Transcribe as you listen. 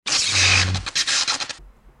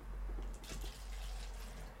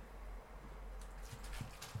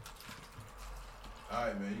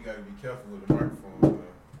mic, man. You gotta be careful with the microphone, man.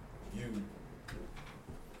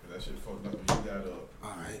 That shit fucked up when you got up.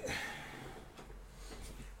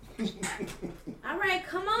 All right,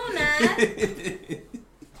 come on now.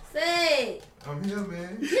 Say. I'm here,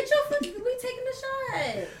 man. Get your foot. We taking the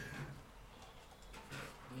shot.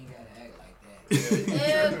 You ain't gotta act like that.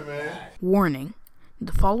 Yeah, you tripping, man. Warning.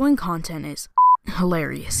 The following content is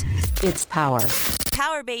hilarious. It's power.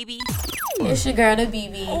 Power, baby. It's your girl, the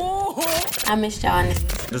BB. I missed y'all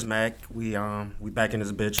niggas. This is Mac. We back in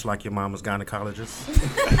this bitch like your mama's gynecologist.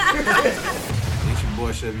 It's your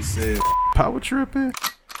boy Chevy said. Power tripping.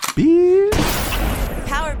 Bitch.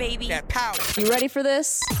 Power, baby. That power. You ready for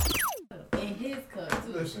this? In his cup,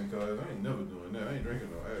 too. Listen, cuz, I ain't never doing that. I ain't drinking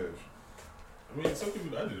no ash. I mean, some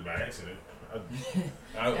people, I did it by accident.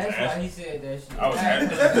 That's why he said that shit. I was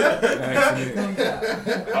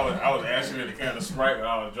asking her to kind of Sprite when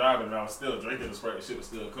I was driving, and I was still drinking the Sprite. The shit was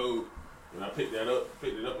still cold. And I picked it up,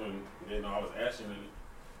 and then I was ashing in it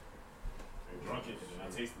and drunk it, and then I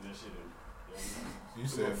tasted that shit. And, You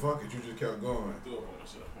said, fuck it, you just kept going. threw up on that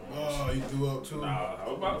shit. Oh, you threw up too? Nah, I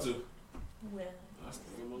was about to. Well, I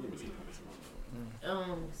still got my limit.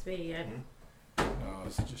 Speedy, Oh,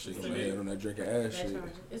 it's just shaking my head on that drinking ass shit.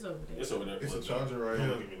 It's over there. It's over there. It's a charger right Don't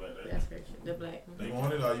here. look at me like that. That's very true. The black one. You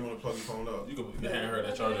want it or you want to plug your phone up? You can hand her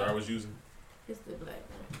that charger I was using. It's the black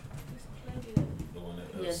one. The one that.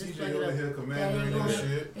 Yeah, just plug CJ it over up. here commanding That and ain't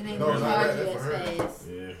shit. It ain't No, gonna it's not charge like you that for her. as fast.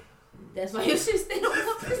 Yeah. That's why you should stay on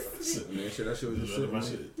Man, shit, that shit was just sitting My there.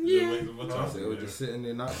 shit. Yeah. My time. It was just sitting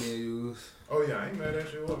there not being used. Oh yeah, I ain't mad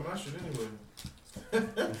at you. What my shit anyway?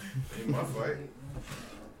 Ain't my fight.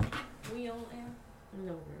 We on air?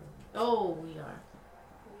 No, girl. Oh, we are.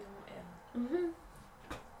 We on air. Mm-hmm.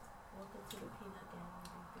 Welcome to the Peanut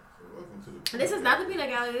Gallery. Welcome to the. This is not the peanut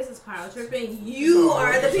gallery. This is Power Tripping. You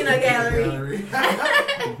are the peanut gallery.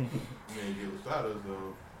 Man, get without us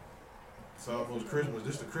though. It's almost Christmas.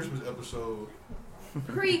 This is the Christmas episode.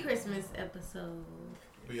 Pre-Christmas episode.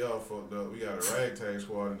 We all fucked up. We got a ragtag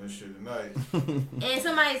squad in this shit tonight. And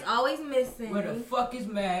somebody's always missing. Where the fuck is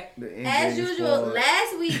Mac? As usual,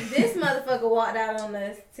 last week this motherfucker walked out on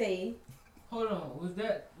us, T. Hold on, was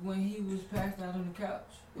that when he was passed out on the couch?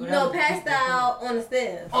 Or that No, was passed out on the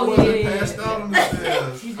stairs. I wasn't passed out on the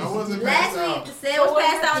stairs. I wasn't passed Last out. week, the stairs was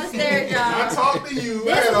passed out on the stairs, I y'all. talked to you. I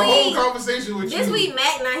This had a whole week- conversation with you. This week,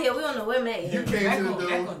 Mac not here. We don't know where Mac You is. came to the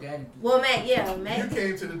door. Well, Mac, yeah, You Mac.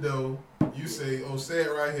 came to the door. You say, "Oh, say it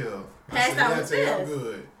right here." I Passed said, out "Yeah, on Tay, I'm stairs.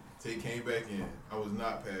 good." Tay came back in. I was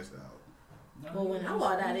not passed out. Well, when I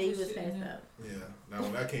walked out, he was passed out. Yeah. Now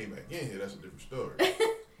when I came back in here, that's a different story.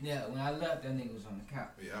 Yeah, when I left, that nigga was on the couch.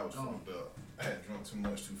 Yeah, I was Gone. fucked up. I had drunk too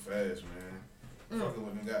much too fast, man. Fucking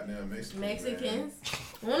with them goddamn Mexicans. Mexicans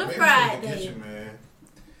on a Mexicans Friday. get you, man.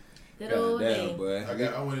 Good old day. boy.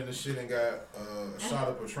 I went in the shit and got a shot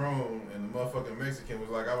of Patron, and the motherfucking Mexican was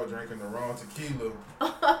like, I was drinking the wrong tequila.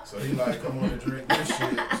 So he like, come on and drink this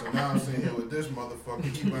shit. So now I'm sitting here with this motherfucker.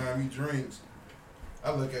 He buying me drinks. I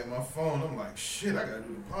look at my phone. I'm like, shit, I gotta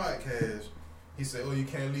do the podcast. He said, oh, you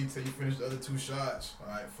can't leave till you finish the other 2 shots. All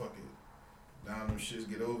right, fuck it. Down them shits,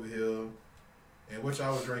 get over here. And which I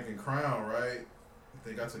was drinking Crown, right? I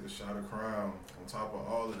think I took a shot of Crown on top of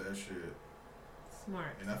all of that shit.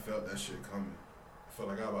 Smart. And I felt that shit coming. I felt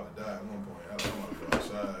like I was about to die at one point. I was about to go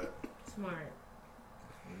outside. Smart.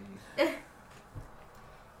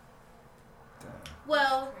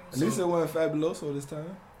 Well, At least it wasn't Fabuloso this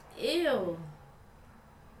time. ew.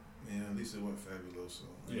 Yeah, at least it went fabuloso.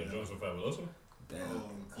 Yeah, Jones with Fabuloso. Oh,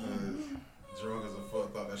 cause drunk as a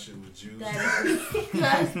fuck thought that shit was juice.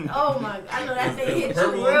 Oh my god, I know that thing hit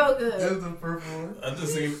Purple you one? real That good. was the purple one. I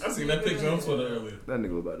seen that picture on Twitter earlier. That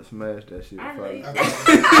nigga was about to smash that shit. I know Probably. you- I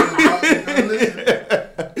thought, listen,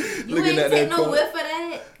 You Looking ain't at take that no cup. whiff of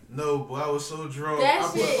that? no, boy, I was so drunk. That I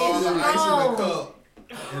shit put all is the ice in wrong. the cup.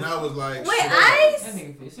 And I was like, Wait, shit, That ice?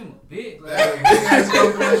 nigga fits him a big. That big ass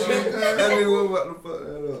cup of that shit, That cuz. nigga was about to fuck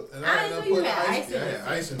that up. And I I didn't know you had ice in I that had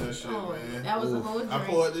ice in that shit, Oh, man. that was a whole drink. I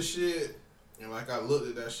poured the shit, and like I looked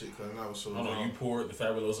at that shit, cause I was so I don't know, you drunk. poured the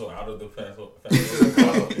Fabuloso out of the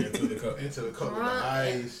Fabuloso into the cup. Into the cup with the Drunk.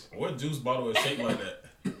 ice. What juice bottle is shaped like that?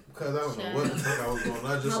 Cause I don't know what the fuck I was doing. I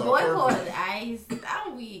just My saw boy purple. poured the ice.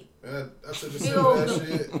 I'm weak. And I took a Big sip old of that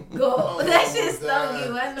shit. Go. Oh, That shit God. stung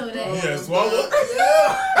you. I know that. Yeah, swallow. Yeah.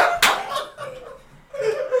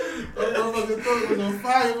 That motherfucking throat was on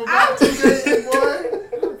fire for about 2 days, boy.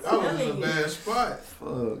 I was in a bad spot.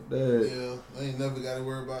 Fuck that. Yeah, I ain't never got to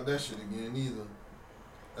worry about that shit again either.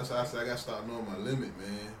 That's why I said I got to start knowing my limit,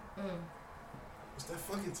 man. It's that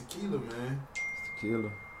fucking tequila, man.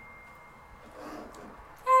 Tequila.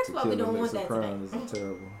 That's why we don't want mix that of Crown today. is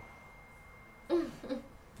terrible.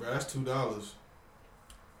 Bro, that's $2.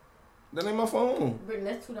 That ain't my phone.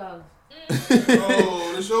 Brittany, that's $2.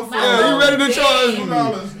 Oh, it's your phone. Yeah, you ready to charge me? $2.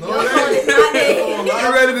 No, Your it phone ain't. is not there.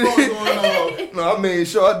 You ready What's to? going on? No, I made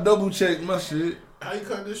sure I double checked my shit. How you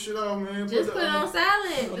cut this shit off, man? Just put it on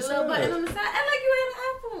silent. The little silent. button on the side. Act like you had an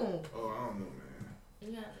iPhone. Oh, I don't know,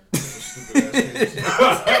 man. Yeah. Stupid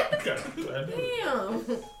ass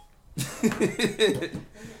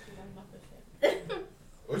Damn.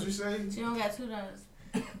 What you say? She don't got $2.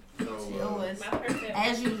 She No, always, My purse.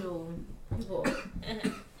 as usual. People.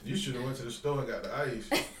 you should have went to the store and got the ice.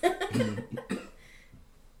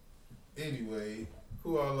 Anyway,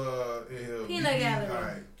 who all in here? Peanut BB. gallery. All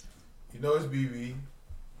right. You know it's BB. You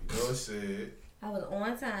know it's Sid. I was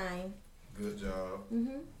on time. Good job.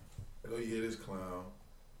 Mm-hmm. I know you hear this clown.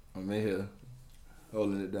 I'm in here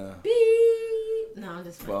holding it down Beep. No, I'm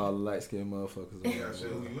just for all funny. the light skinned motherfuckers. You gotta say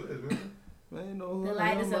who you is, man. Man, you know who The I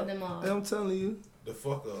lightest am. of them all. I'm telling you. The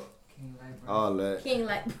fuck up. King Light Bright. All that. King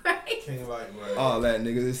like bright. King Light Bright. All that,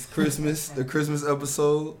 nigga. It's Christmas. The Christmas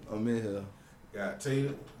episode. I'm in here. Got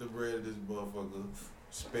Taylor, the bread of this motherfucker,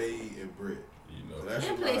 Spade, and Britt. You So know. that's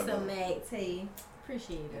And your play lineup. some Mag T.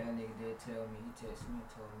 Appreciate That it. nigga did tell me. He texted me and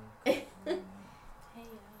told me. Hey,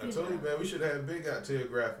 I told you, man, we should have Big out to your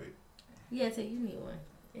graphic. Yeah, T, you need one.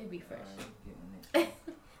 It'd be fresh. Alright, get on it.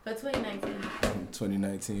 For 2019.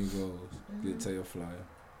 2019 goals. Get tail flyer.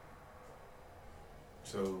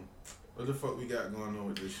 So, what the fuck we got going on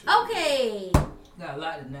with this shit? Okay. Got a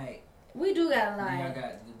lot tonight. We do got a Then I lot.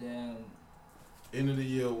 got the damn. End of the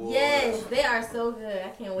year awards. Yes, they are so good. I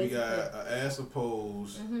can't We wait got to an ass of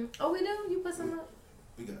polls. Mm-hmm. Oh, we do? You put some up?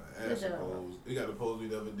 We got an Good ass of job. polls. We got the polls we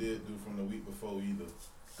never did do from the week before either,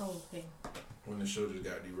 Oh, okay. when the show just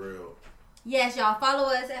got derailed. Yes, y'all follow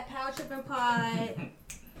us at Power Trippin' Pod.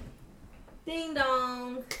 Ding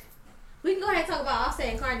dong. We can go ahead and talk about Offset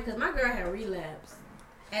and Cardi because my girl had a relapse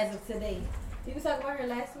as of today. Did we talk about her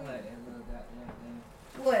last I week? like that little goddamn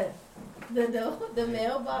thing. What? The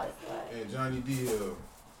mailbox? What? And Johnny D here.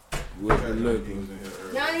 With the Johnny D look. was in here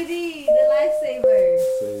earlier. Johnny D, the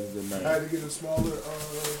lifesaver. Says the I night. had to get a smaller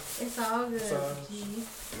It's all good. Size. G.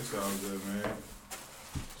 It's all good, man.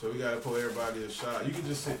 So we gotta pour everybody a shot. You can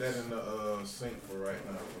just sit that in the sink for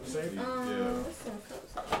right now. There's Yeah. some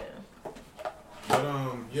cups up there. But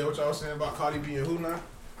yeah, what y'all saying about Cardi B and who now?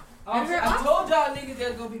 I told y'all niggas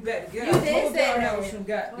that's gonna be back together. You I did told say y'all that. was some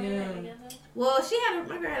goddamn. Well,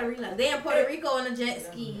 my girl had a relapse. They in Puerto Rico on a jet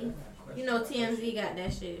ski. You know TMZ got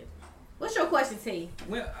that shit. What's your question, T?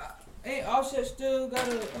 When ain't Offset still got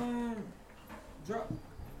a drop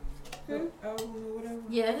album or whatever?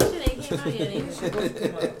 Yeah, his shit ain't came out yet.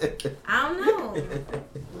 Ain't it? I don't know.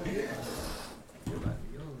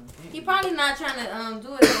 He probably not trying to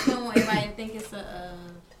do it because he don't want everybody to think it's a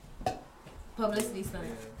publicity stunt.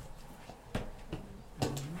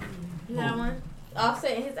 You got one?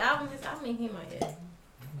 Offset his album ain't came out yet.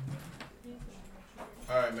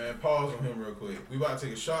 Alright, man, pause on him real quick. We about to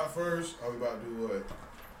take a shot first, or we about to do what?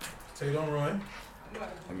 Tay don't run.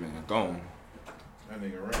 That man gone. That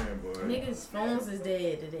nigga ran, boy. Niggas' phones is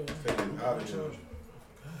dead today. Take it out of here.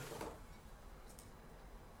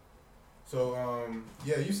 So,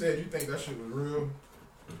 yeah, you said you think that shit was real?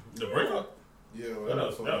 The breakup? Yeah, well,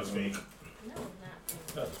 That was fake. No,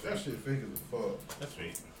 not. That shit fake as fuck. That's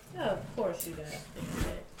fake. Oh, of course you guys think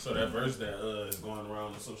that. So that verse that is going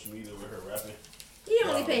around on social media with her rapping. He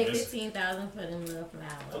only paid this- $15,000 for them little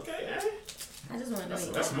flowers. Okay, I just want to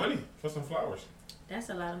know. that's money for some flowers. That's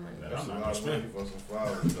a lot of money. That's I'm a not lot of money spending. for some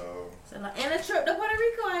flowers, dog. It's a lot. And a trip to Puerto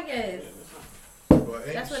Rico, I guess. But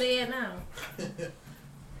ain't That's where they at now.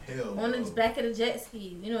 hell On the no. back of the jet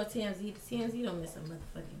ski. You know TMZ don't miss a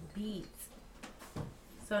motherfucking beat.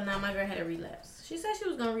 So now my girl had a relapse. She said she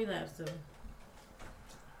was gonna relapse too.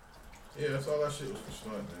 Yeah, that's all that shit was for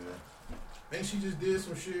stunt, man. Ain't she just did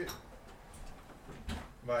some shit?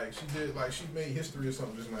 Like she made history or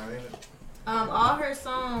something just now, ain't it? All her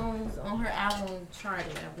songs on her album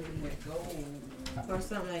charted, I believe. Or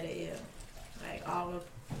something like that, yeah. Like all of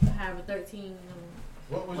however 13.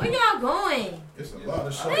 What was Where it? y'all going? It's a lot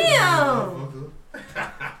of shit. Damn!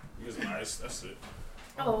 It was nice. That's it.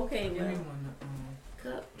 Oh, okay, Give me girl. one.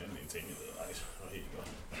 Cup. That nigga take me a little ice. Oh, here you go.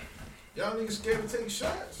 Y'all niggas scared to take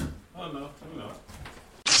shots? Oh no, you know.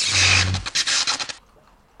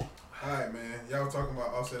 Alright, man. Y'all were talking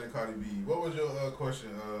about Offset and Cardi B. What was your question,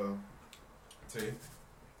 Tay?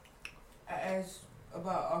 I asked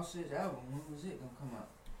about Offset's album. When was it gonna come out?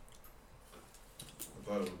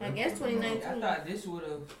 I guess 2019. I thought this would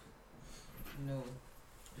have,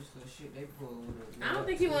 this little shit they pulled would have. I don't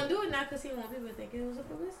think he want to do it now because he want people to think it was a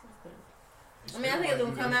publicity stunt. I mean, I think it's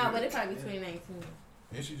gonna come out, but it probably be 2019.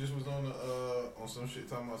 And she just was on the on some shit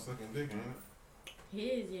talking about sucking dick, ain't it? He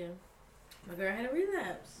is, yeah. My girl had a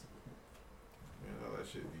relapse. Man, all that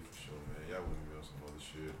shit be for sure, man. Y'all wouldn't be on some other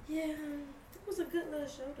shit. Yeah, it was a good little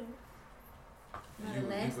show though. Not You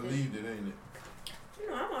lasting. believed it, ain't it? You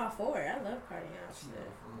know, I'm all for it. I love Cardi and Offset.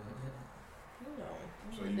 You know,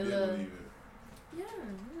 So you the did little- believe it. Yeah,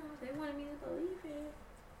 you know, they wanted me to believe it.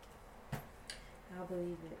 I'll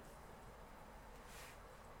believe it.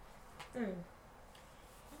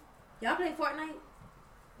 Y'all play Fortnite?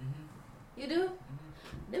 You do?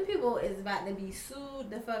 Them people is about to be sued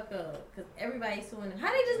the fuck up because everybody's suing them.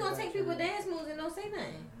 How they just gonna take people dance moves and don't say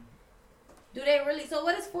nothing? Do they really? So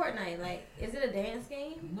what is Fortnite? Like, is it a dance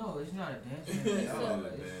game? No, it's not a dance game. It's not a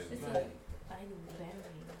dance It's game. like,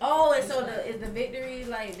 Oh, and so is the victory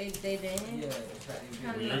like they dance? yeah, it's like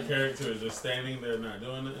How When do your character is just standing there not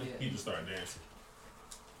doing nothing, Yeah. he just start dancing.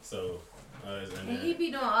 So, And he be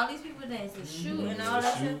doing all these people dancing, shoot and all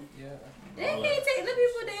that shit. yeah. They can't take the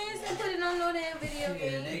people dance and put it on no damn video Yeah,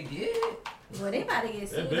 game. they did. Well, they about to get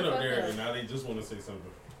sued. they've been the up fuck there up. and now they just want to say something.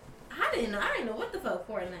 I didn't know what the fuck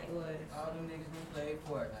Fortnite was. All them niggas who played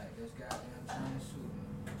Fortnite, that's goddamn trying to sue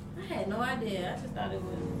me. I had no idea. I just thought it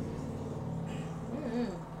was.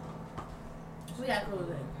 We got close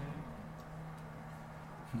it.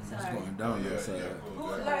 It's Sorry. going down Yeah, outside.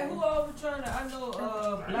 yeah. Who all was trying to? I know.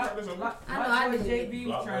 Block I know I Boy did. JB was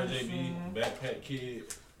Block by trying to JB, sue him. Backpack Kid.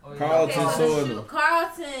 Oh, yeah. Carlton Okay, so the Sawyer. shoot,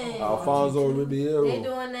 Carlton. Alfonso Ribeiro. They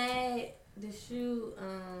doing that. The shoot.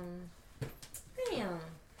 Damn.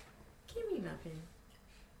 Give me my pen.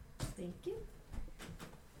 Thank you.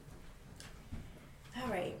 All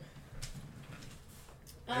right.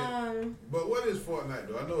 But what is Fortnite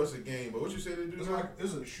though? I know it's a game, but what you say they do? It's like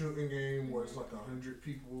it's a shooting game where it's like 100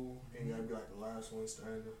 people and you gotta be like the last one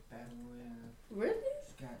standing. Battle Royale. Really?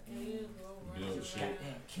 Goddamn. Build shit.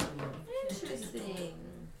 Goddamn killer. Interesting.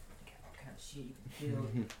 All kind of shit you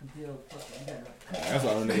can build fucking. You gotta like. That's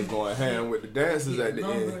all them niggas going hand with the dancers at the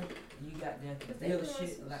lumber, end. You got them to They build doing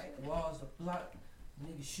shit some like shit. walls of block,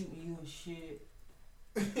 niggas shooting you and shit.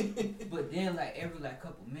 But then like every like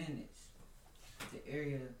couple minutes, the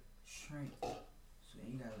area shrinks. So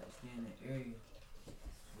you gotta like stay in the area.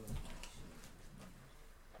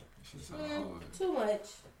 Shit sound hard. Too much.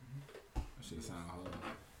 Shit sound hard.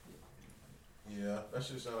 Yeah, that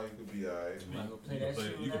shit sound like it could be alright. You might go play You that can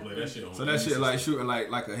shit play, you can play that shit on So that shit like shooting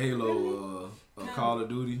like a Halo, Call of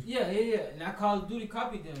Duty. Yeah. Now Call of Duty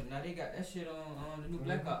copied them. Now they got that shit on the new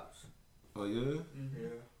Black Ops. Oh yeah. Mm-hmm. Yeah.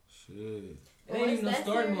 Shit. It ain't even no that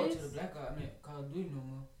story mode serious? to the Black Ops. I mean Call of Duty no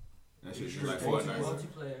more. That shit It's just like just Fortnite.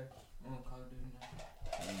 Multiplayer on Call of Duty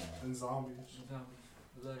now. And zombies. Zombies.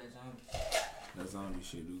 We love that zombies. That zombie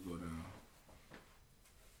shit do go down.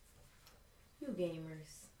 You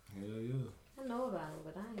gamers. Hell yeah. I know about it,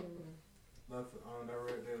 but I ain't. Left that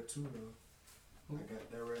right there too though. I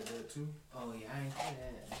got that right there too. Oh yeah, I ain't play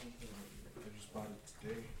that. I ain't play that. I just bought it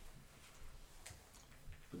today.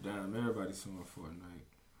 But damn, everybody's suing Fortnite.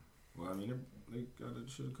 Well, I mean, they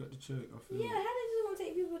should have cut the check. I feel. Yeah, how they just gonna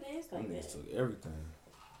take people dance Them like niggas that? took everything.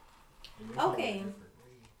 And it's all Okay. different.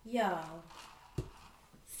 Y'all.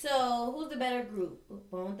 So, who's the better group?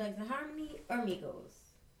 Bone Thugs and Harmony or Migos?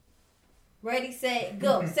 Ready, set,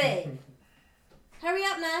 go. Say it. Hurry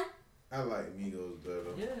up now. I like Migos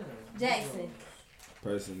better. Yeah. Jackson.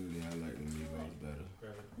 Personally, I like the Migos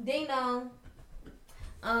better. Ding dong.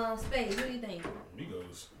 Spade, who do you think?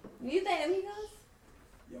 Migos. You think Amigos?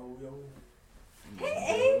 Yo.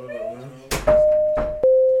 Hey, Avery.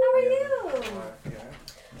 How are you?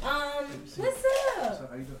 What's up? So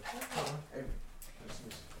how you doing? Hey.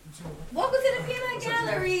 Welcome to the Peanut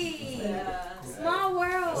Gallery. Small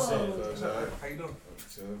world. How you doing?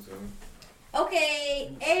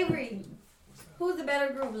 Okay, Avery. Who's the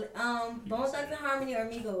better group? Bone Thugs and Harmony or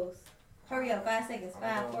Migos? Hurry up, 5 seconds.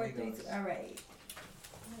 5, 4, 3, 2. All right.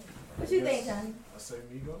 What you think, Johnny? I say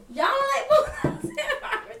Migo. Y'all like Bone Thugs and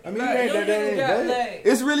Harmony? I mean, Right, it ain't them niggas got that. legs.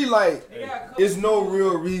 It's really like They got a couple- it's no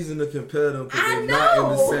real reason to compare them because I they're not in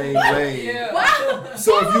the know. same lane. Yeah. Wow.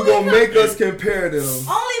 So if you gonna make us compare them,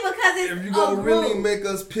 Only because it's if you a gonna group really make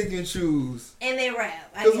us pick and choose, and they rap.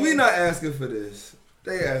 I because we guess. not asking for this,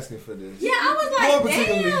 they asking for this. Yeah, I was More like,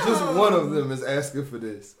 particularly, damn. just one of them is asking for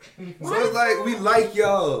this. So it's like we like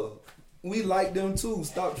y'all. We like them too.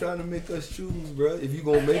 Stop trying to make us choose, bro. If you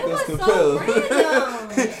gonna make It us was compare, so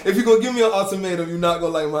random. if you gonna give me an ultimatum, you're not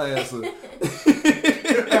gonna like my answer.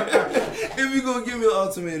 If you gonna give me an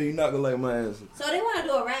ultimatum, you're not gonna like my answer. So they want to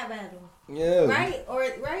do a rap battle, Yeah. right? Or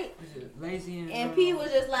right? Is it Lazy And P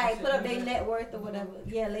was just like what's put up that their name? net worth or whatever.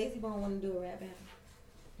 Yeah, Lazy Bone want to do a rap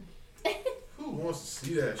battle. Who wants to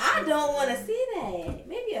see that shit? I don't want to see that.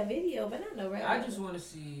 Maybe a video, but not no rap. I battle. just want to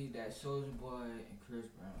see that Soulja Boy and Chris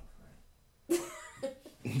Brown fight.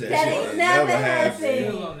 That ain't never happened.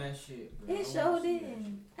 Still on that shit, bro. It sure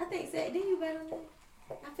didn't. I think didn't you bet on that?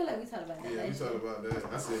 I feel like we talked about that. Yeah, we talked about that.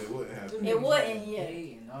 I said it wouldn't happen. It wouldn't, yeah.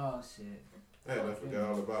 And all shit. I forgot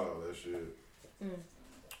all about all that shit.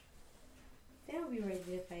 They don't be ready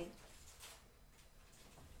to fight.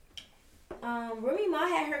 Remy Ma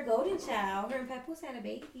had her golden child. Her and Papoose had a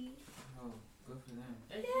baby. Oh, good for them.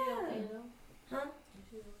 Is she okay though? Huh? Is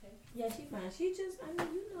she okay? Yeah, she fine. She just, I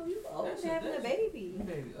mean, you old That's to having a baby.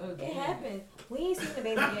 Baby ugly. It happens. We ain't seen the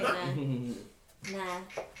baby yet, nah.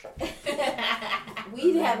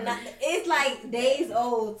 We have not. It's like days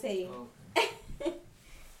old, Tay. Oh.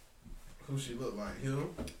 Who she look like? Him?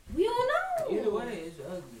 We don't know. Either way, it's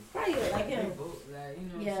ugly. Probably look like They him. both, like, you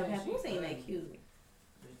know Yeah, what I'm saying? Papoose She ain't that ugly. cute.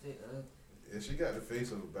 But they ugly. Yeah, she got the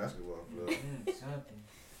face of a basketball player. Something.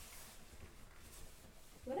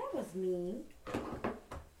 Well, that was mean.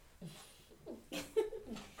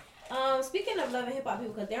 Speaking of Love and Hip Hop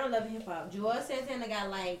people, because they're on Love and Hip Hop, Joel Santana got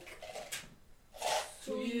like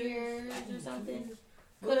 2 years or something.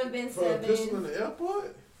 Could have been For a 7. pistol in the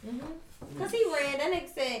airport? Cause he ran. That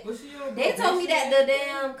nigga said. But she on They told me that probation. the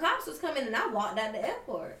damn cops was coming and I walked out the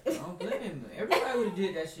airport. I don't blame him. Everybody would have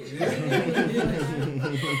did that shit. He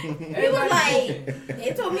was like,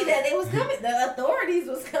 they told me that they was coming. The authorities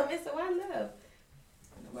was coming, so I left.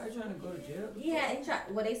 Nobody trying to go to jail. He tried.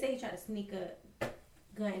 Well, they say he tried to sneak a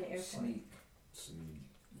gun in the airport. Sneak.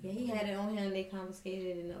 Yeah, he had it on him. They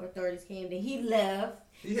confiscated it, and the authorities came. Then he left.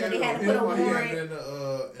 He So had they it had on to put a him or he had warrant. it in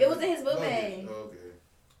the, It was in his book luggage? bag. Oh, okay.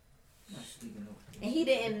 Not sneaking over. And he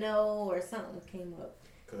didn't know, or something came up.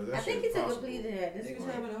 'Cause that I think he shit took a possible. plea to that. This Niggas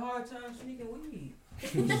point. having a hard time sneaking weed.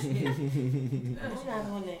 I'm not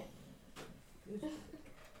doing that.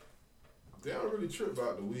 They don't really trip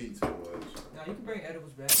about the weed too much. Now you can bring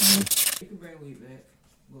edibles back. You can bring weed back.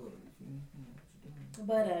 But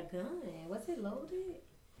But a gun, was it loaded?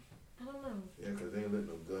 I don't know. Yeah, 'cause they ain't let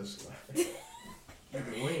no guns slide.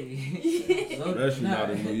 either way. Especially not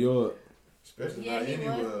in New York. Especially Yeah, not he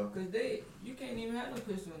anywhere. Cause you can't even have no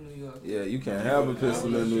pistol in New York. Yeah, you can't have a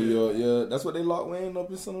pistol in New York. Yeah, that's what they locked Wayne up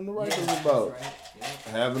in some of the rifles about. Right. Yeah.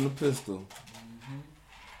 Having a pistol.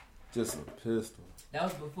 Just a pistol. That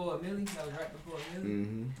was before Millie. That was right before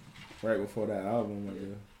Millie. Right before that album,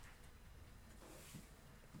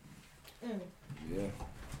 I guess. Yeah.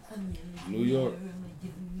 New York.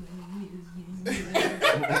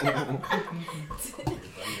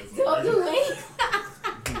 Don't do it.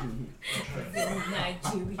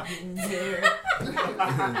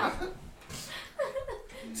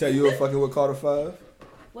 Tell you were fucking with Carter 5?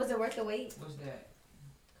 Was it worth the wait? What's that?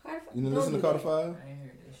 Carter, You didn't don't listen to do Carter that. 5? I ain't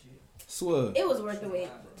heard that shit. Swear. It was worth the wait.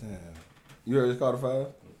 Damn. You heard Carter 5?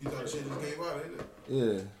 You thought shit just came out, ain't it?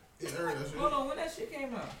 Yeah. Yeah, I heard that shit. Hold on, when that shit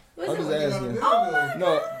came out? I'm just asking. Oh my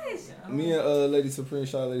No, gosh. me and Lady Supreme,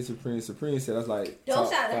 shout out Lady Supreme. Supreme said that's like Don't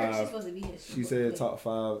top shout at her. She's 5. supposed to be here. She said top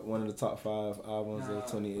 5, one of the top 5 albums of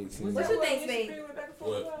 2018. What you think, Spade?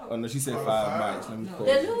 Oh no, she said Oh, 5 five. mics. Let me No. quote.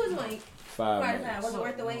 The newest one. 5 Carter mics. 5. Was it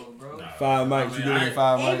worth the wait? 5 mics. You giving it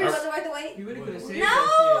 5 Avery, was mics? it worth the wait? You really could have saved No,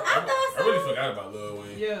 that I thought so. I really forgot about Lil Wayne.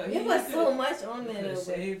 shit. Yeah, It was so much on He there. could have though, but-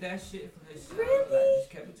 saved that shit for his Really? Like, just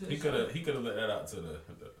kept it to He himself. could have let that out to the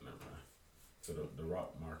never mind, to the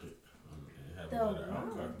rock market and have The another rock?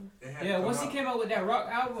 album. It had Yeah, to once come he out. came out with that rock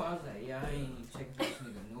album, I was like, yeah, I ain't checking for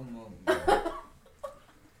this nigga no more.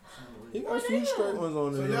 He got a few straight ones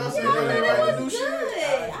on So there. y'all Yeah. said No, they ain't that write was new shit? good.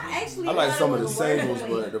 I actually I like thought some it of the was worth singles,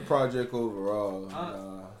 wait. but the project overall,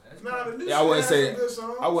 Nah, the new Yeah, I shit wouldn't had say. some good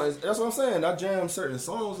songs. I wouldn't. That's what I'm saying. I jammed certain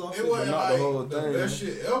songs off It it, but wasn't not like the whole the thing. best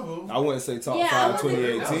shit ever. I wouldn't say top Yeah, I 5 wasn't-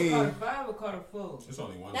 That was 2018. Carter 5 or Carter 4? It's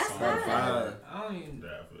only one That's song. fine. Five. I don't even.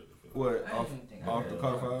 What? I didn't Off, even think I off heard the that.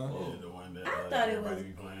 Carter 5? Yeah, the one that I thought it everybody was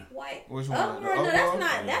be playing. white. Which one? Uproar? The No, Uproar? that's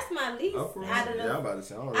not. That's my least. Uproar? Out of the, Yeah, I'm about to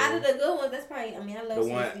say. I don't out of know. the good ones, that's probably. I mean, I love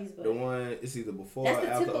The 60s, but one, the one, it's either before That's or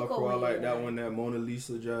the after typical Uproar. I way, like that right? one, that Mona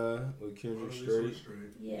Lisa job with Kendrick Straight.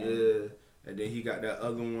 yeah. Yeah. And then he got that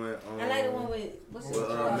other one. I like the one with what's it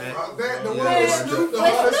called? That, the Yeah. one with Snoop, the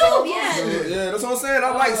With hard Snoop, song yeah. shit. Yeah, that's what I'm saying. I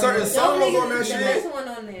like certain songs on that The shit. best one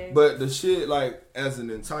on there. But the shit, like, as an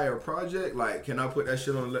entire project, like, can I put that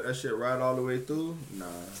shit on and let that shit ride all the way through? Nah.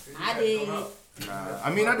 I did. Nah. I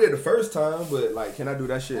mean, I did the first time, but, like, can I do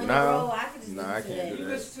that shit On the now? road, I could just Nah, I listen to can't that. do You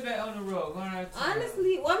that. listen to that on the road. Going out to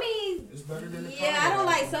Honestly, well, I mean, It's better than the yeah, Kanye I don't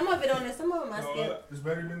like album. some of it on there. Some of them I No, skip. it's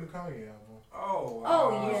better than the Kanye album. Oh, Oh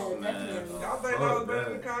wow. yeah, man. definitely. Y'all think that was better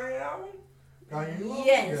than the Kanye album? Kanye album?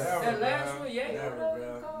 Yes. Yeah. That last one, yeah. Never,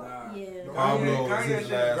 bro. Nah. Yeah. Pablo was Kanye his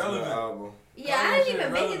shit last relevant. album. Yeah, I Kanye didn't shit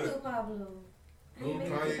even make it relevant. through Pablo. I didn't make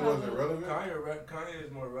it Kanye through wasn't Pablo. relevant. Kanye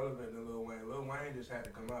is more relevant than Lil Wayne. Lil Wayne just had to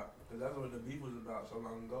come out because that's what the beef was about so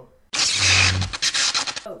long ago.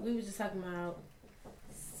 Oh, we was just talking about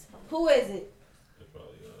who is it? It's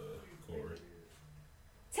probably Corey.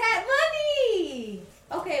 Tat Money.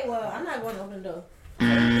 Okay, well, I'm not going to open the door. No,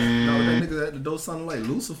 that nigga at the door sounded like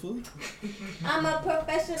Lucifer. I'm a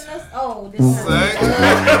professional. Oh, this is. Hey,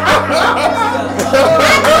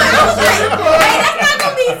 that's not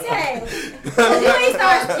gonna be Tay.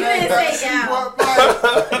 You didn't say y'all.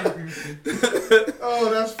 Oh,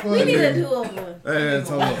 that's funny. We need a do-over. Hey,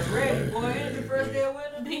 tell me. Ready, boy, ain't the first day of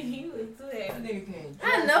winter. You was too That nigga can't. I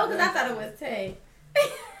know, because I thought it was Tay. I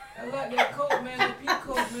like that coat, man. That pink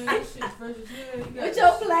coat, man. That shit's fresh as hell. You got With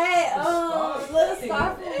your plaid, little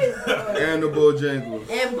scarf. And the Bojangles.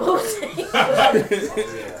 And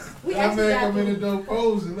Bojangles. We I actually made got him in the food. dope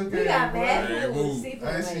pose and look We at got him. bad boy. food. Seafood, I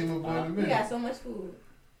ain't seen my boy in a We minute. got so much food.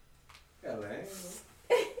 Yeah, man.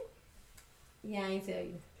 Yeah, I ain't tell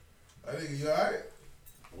you. I think you alright?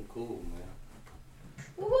 I'm cool, man.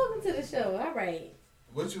 Well, welcome to the show. All right.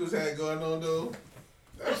 What you was had going on though?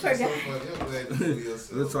 I That shit's so forgot. funny. I'm glad you do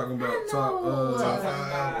yourself. We're talking about Top 5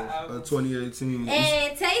 albums. 2018.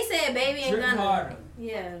 And Tay said Baby and Drip Gunna. harder.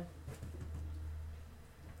 Yeah.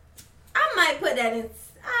 I might put that in.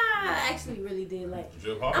 I actually really did like.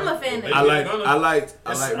 I'm a fan of it. I liked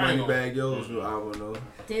It's Moneybag Yo's new album though.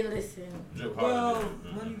 Didn't listen. Well,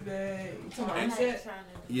 Moneybag.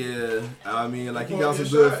 Yeah, I mean, like he Well, got some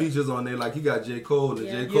it's good shot. features on there. Like he got J. Cole, and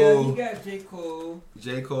Yeah. J. Yeah, Cole, he got J. Cole.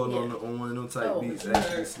 J. Cole on one of them type Oh, beats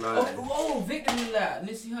actually sliding. Oh, Victory Lap,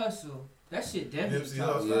 Nipsey Hussle. That shit definitely Nipsey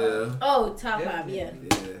top Hussle. five. Yeah, Oh, top 5, yeah.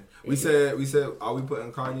 yeah. We said, are we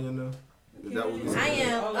putting Cardi in there? Is that what we said? I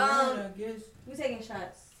am. Oh, yeah, I guess. We taking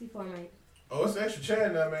shots. C4 Mike. Oh, it's extra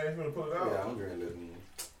chat now, man. If you want to pull it out. Yeah, I'm gonna let me.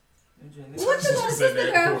 What you going to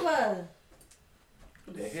Sister Girl for?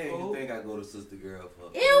 What the hell you think I go to Sister Girl for?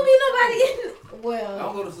 It don't be nobody in. I don't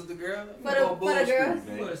Well. go to Sister Girl. For the girls?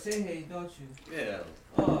 You gotta say hey, don't you? Yeah.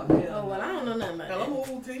 Oh, hell. Oh, well, I don't know nothing about Hell, I'm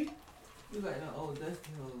old T. You like them old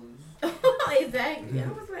dusty hoes. that. Exactly. I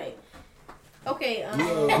was like, okay.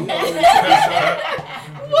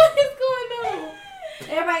 What is going on?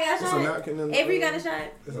 Everybody got a It's a shot? napkin in the Avery got a shot?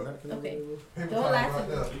 It's a napkin in the Okay. Paper Don't towel lie right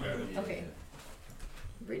to there. me. Okay.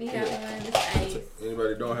 Brittany got one. This ice.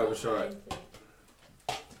 Anybody don't have a shot?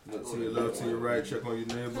 Look to your left, to your right. Check on your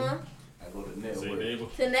neighbor. Huh? I go to Say network. neighbor.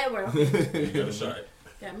 To network. You got a shot.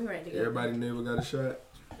 Got me right to go. Everybody neighbor got a shot.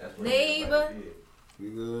 That's what Neighbor. everybody did. We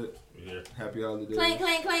good. Yeah. Happy holidays. Clank,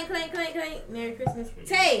 clank, clank, clank, clank, clank. Merry Christmas.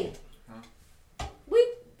 Tay. We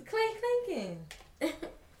clank, clanking.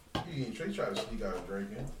 He tried to sneak out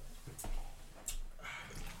drinking.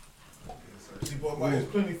 See, boy, there's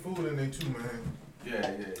plenty of food in there too, man. Yeah.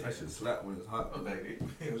 That shit slap when it's hot. I'm back there.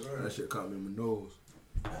 Yes, sir. That shit caught me in my nose.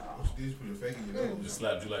 What's this? Put your fake in your nose. Just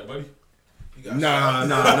slapped you like buddy. You got Nah, shot.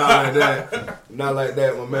 not like that. Not like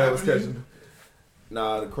that. My man was catching.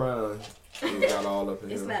 Nah, the crime. He got all up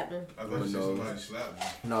in It's here. slapping. I thought you said somebody slapped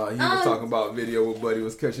me. Nah, he was talking about video where Buddy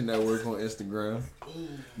was catching that work on Instagram. Ooh.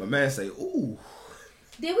 My man say, ooh.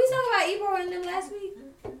 Did we talk about Ebro and them last week?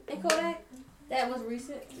 And Kodak? That was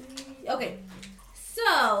recent. Okay.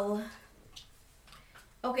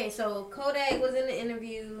 So Kodak was in the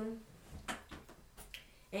interview.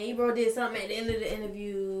 And Ebro did something at the end of the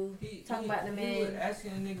interview. Talking about the He was man.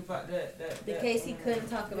 asking a nigga about that. The case he couldn't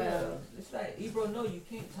talk about. It's like, Ebro, no, you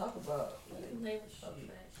can't talk about.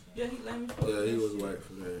 Yeah, he let me. Yeah, he was white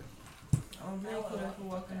for that. I don't blame Kodak for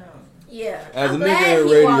walking out. Yeah. As a I'm nigga glad in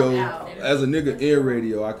he walked radio, out. as a nigga in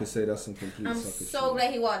radio, I could say that's some complete I'm sucker so shit.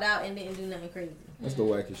 glad he walked out and didn't do nothing crazy. That's the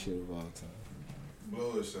wackest shit of all time.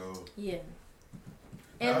 Blow it so. Yeah.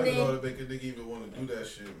 I And don't then know if they could even want to do that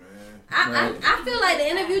shit, man. I feel like the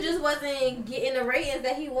interview just wasn't getting the ratings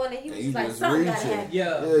that he wanted. He was You like, just something gotta reaching. happen.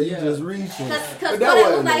 Yeah, you just reaching. Because But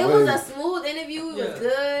what it was like, it was the a way. smooth interview. It was Yeah.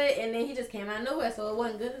 good, and then he just came out of nowhere, so it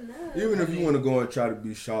wasn't good enough. Even if you want to go and try to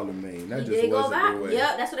be Charlemagne, that He just did go wasn't back. the way.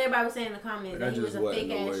 Yep, that's what everybody was saying in the comments. That That he was just a wasn't fake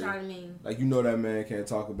the ass way. Charlemagne. Like, you know that man can't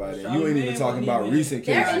talk about it. You ain't Charlemagne even talking wasn't about even- recent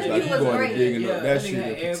Their cases. interview Like, you was going great. and digging Yeah, up that nigga shit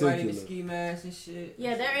had in everybody in the particular. ski mask and shit.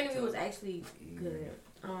 Yeah, their interview was actually good.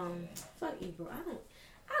 Fuck Ebro.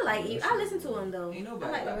 I like Ebro. I listen to him though. Ain't I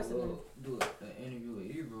nobody like the rest of them. do an interview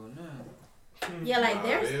with Ebro now. Yeah, like Nah,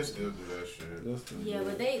 there's. they'll still do that shit. Yeah,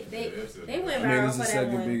 but they they'll still they do went I mean, viral it's for the that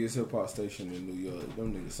second one. biggest hip hop station in New York.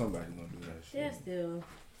 Them niggas, somebody gonna do that shit. They're still.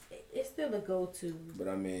 It's still a go-to. But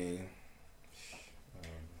I mean,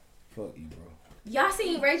 fuck Ebro. Y'all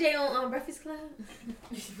seen Ray J on Breakfast Club?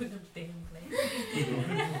 With them things,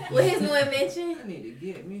 With his new invention? I need to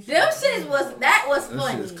get me some. Them shits was funny.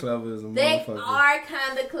 That shit's clever as a They motherfucker. are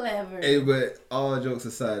kind of clever. Hey, but all jokes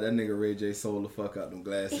aside, that nigga Ray J sold the fuck out them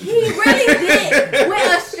glasses. He really did.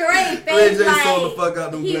 With a straight face. Ray J like, sold the fuck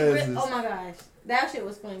out them glasses. oh my gosh. That shit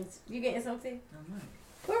was funny. You getting something?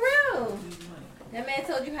 For real. That man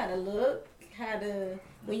told you how to look, how to,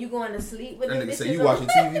 when you going to sleep with That them nigga bitches say you on. watching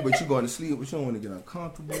TV, but you going to sleep, but you don't want to get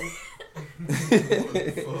uncomfortable.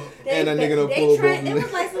 And that nigga done pulled both It was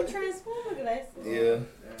legs. like some Transformer glasses. Yeah.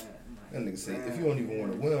 That nigga say if you don't even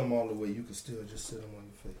want to wear them all the way, you can still just sit them on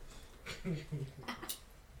your face.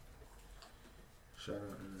 Shout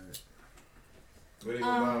out to that. Where they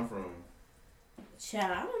gonna buy them from?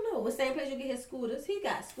 Child, I don't know. What same place you get his scooters? He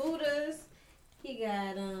got scooters. He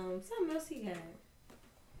got something else. He got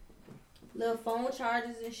little phone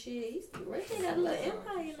chargers and shit. He's Ray J got a little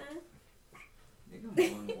empire now. Nigga, I'm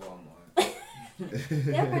going to Walmart.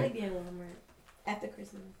 They'll probably be in Walmart after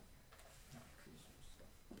Christmas.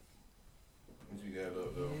 What you got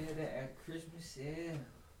up though? Yeah, that at Christmas sale.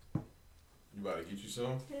 You about to get you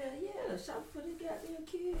some? Hell yeah, shop for the goddamn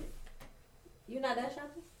kid. You not done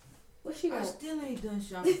shopping? What she I want? still ain't done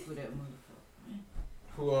shopping for that motherfucker.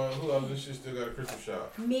 Who else this shit still got a Christmas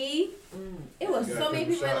shop? Me? It was You got so a many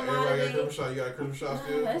Christmas people in shop? the Everybody got a holiday. Christmas shop? You got a Christmas shop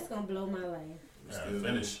still? That's gonna blow my life. Still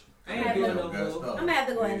finish. I ain't doing no Got more. stuff. I'm gonna have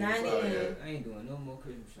to go at Yeah, 9 sorry, a.m. yeah. I ain't doing no more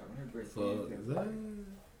Christmas shopping. Her birthday. Fuck is that?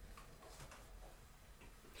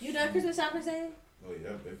 You done Christmas shopping, Say? Oh yeah,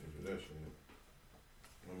 I definitely do that shit.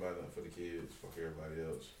 I'm buying nothing for the kids. Fuck everybody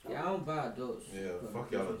else. Yeah, I don't buy adults. Yeah,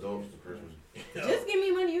 fuck y'all adults for Christmas. Just give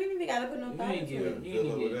me money. You ain't even gotta put no You thought ain't into get it. you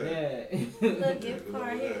ain't get that. Little gift good card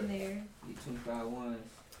luck with here that. and there. Get 25 ones.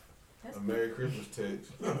 That's A Merry Christmas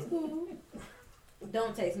text. That's cool.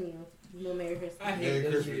 Don't text me no Merry Christmas. I hate Merry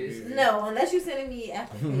those Christmas, shits. baby. No, unless you sending me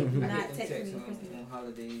after I not hate them texting texts me on, Christmas. on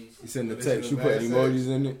holidays. You send the But text, it's you a put bad emojis text.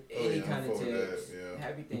 in it. Oh, Any yeah, kind I'm of fuck with text. that, yeah.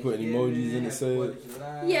 Happy You put Thanksgiving, emojis in it, Happy say it. 4th of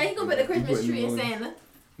July. Yeah, he gonna put the Christmas put tree in emojis. Santa.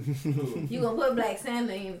 You gonna put Black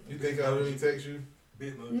Santa in. You think I really text you? No,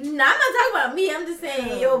 I'm not talking about me. I'm just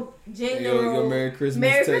saying your general. Your Merry Christmas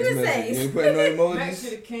Merry text Christmas message. text. You ain't putting no Mac emojis?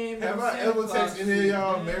 shoulda came Have in I Santa ever Claus texted any of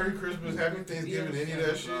y'all shit, Merry man. Christmas, Happy Thanksgiving, any of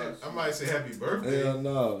that shit? I might say Happy Birthday. Hell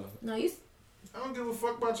no. No, you I don't give a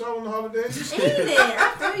fuck about y'all on the holidays. ain't there.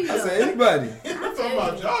 I feel you. I though. said anybody. I'm talking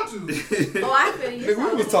about y'all two. Oh, I feel you. Nigga,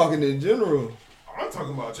 we was talking in general. I'm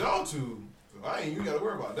talking about y'all two. So I ain't even gotta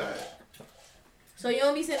worry about that. So you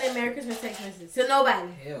don't be sending Merry Christmas text messages to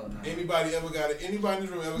nobody. Hell no. Anybody ever got it? Anybody in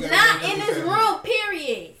this room ever got it? Not in this room.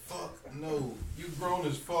 Period. Fuck no. You grown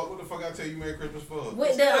as fuck. What the fuck I tell you Merry Christmas for?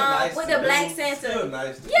 With the black Santa.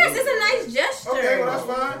 Nice Yes, it's a nice gesture. Okay, well that's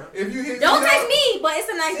fine. If you hit Don't me text up- me, but it's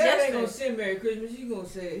a nice Santa ain't gonna gesture. send Merry Christmas. He gonna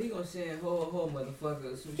send ho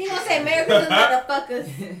motherfuckers. some He shit. gonna say Merry Christmas, motherfuckers,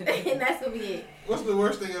 and that's gonna be it. What's the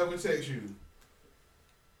worst thing I ever text you?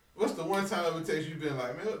 What's the one time I ever text you been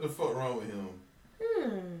like, man, what the fuck wrong with him?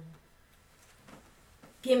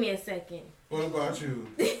 Give me a second. What about you?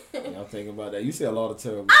 Y'all think about that. You say a lot of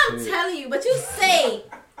terrible I'm shit. telling you, but you say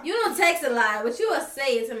you don't text a lot, but you will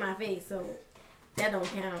say it to my face, so that don't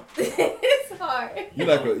count. It's hard. You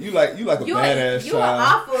like a badass You are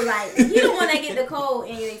child. awful. Like you the one that get the cold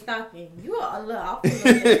and they stalking. You are a little awful. Like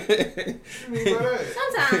that. What you mean by that?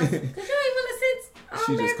 Sometimes, cause you ain't wanna sit.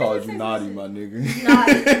 She just called you naughty, my nigga.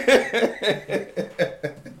 Naughty.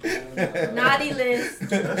 Naughty list.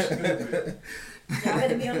 Y'all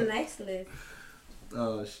better be on the nice list.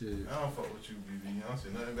 Oh shit. I don't fuck with you, BB. I don't say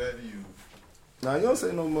nothing bad to you. Nah, you don't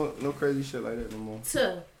say no crazy shit like that no more.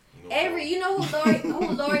 To every, you know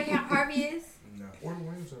who Lori Harvey is? No. Where the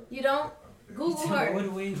wings at? You don't? Google her. What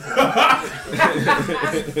the wings?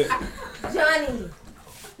 Johnny.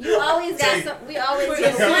 You always got some. We always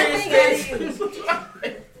get one thing out of you.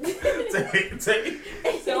 Take.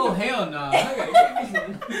 Oh hell no! I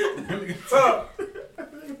gotta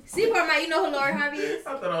Seaport Mike, you know who Lori Harvey is? I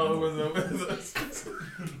thought all it was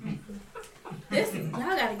This, y'all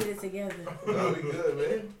gotta get it together. No, we good,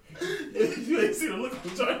 man. You ain't see the look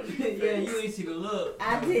of Johnny. Yeah, you ain't see the look.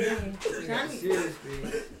 I didn't. Johnny. Serious,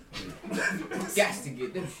 man. Got to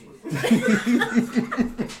get them shit.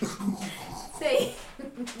 Say.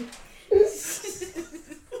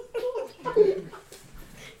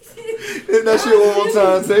 Hit that shit one more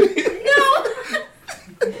time, say. No.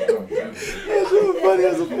 That shit was funny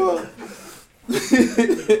as a fuck.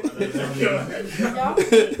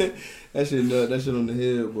 That shit on the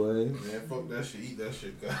head, boy. Man, fuck that shit. Eat that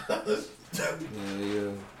shit, guys.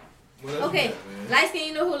 Yeah. What else Okay, you got, man? light skin,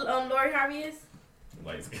 you know who Lori Harvey is?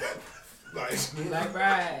 Lights. Light skin. Like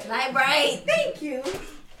bright. Light bright. Thank you.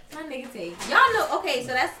 my nigga take? Y'all know. Okay, so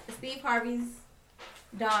that's Steve Harvey's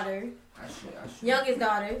daughter, I should. youngest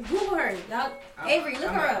daughter. Google her. Y'all, Avery,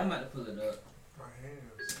 look her up. I'm about to pull it up.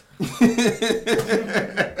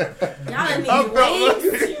 Y'all need wings.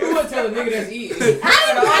 You want to tell a nigga that's eating? I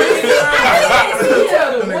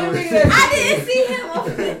didn't see him over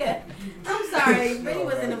there. I'm sorry, but he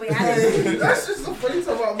was in the way. That's just so funny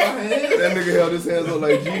talking about my hands. That nigga held his hands up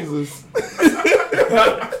like Jesus.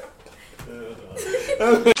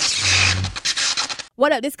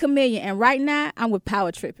 What up, this Chameleon, and right now I'm with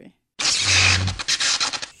Power Tripping.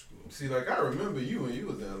 See, like I remember you when you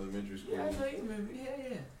was in elementary school. Yeah, I know you remember.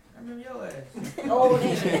 Yeah. I remember your ass. Oh,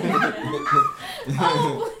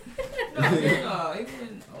 No,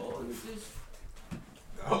 even it was just.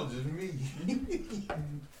 That was just me.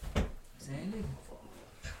 Same nigga.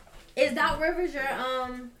 Is Doc Rivers your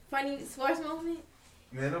funny sports moment?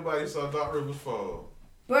 Man, nobody saw Doc Rivers fall.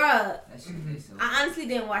 Bruh, I I honestly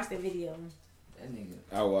didn't watch the video. That nigga.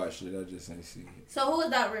 I watched it. I just ain't see it. So who was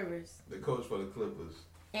Doc Rivers? The coach for the Clippers.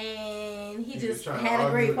 And he was just trying had to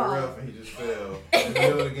a great argue with the fall. ref and he just fell in the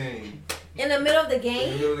middle of the game. In the middle of the In the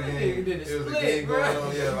game? middle of the game. Nigga did a It was a split, game bro. going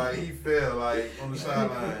on. Yeah, like he fell like on the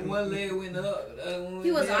sideline. One leg went up. The other one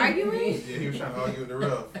He was down. arguing? Yeah, he was trying to argue with the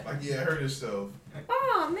ref. Like he had hurt himself.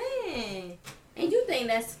 Oh, man. And you think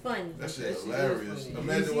that's funny? That shit That shit hilarious. is funny.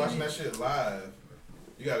 Imagine watching that shit live.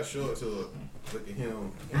 You gotta show it to her. Look at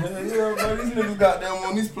him. Yeah, bro, these niggas got them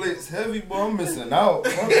on these plates heavy, boy. I'm missing out.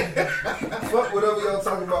 Fuck whatever y'all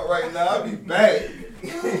talking about right now. I'll be back.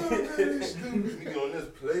 Nigga on this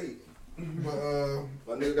plate. But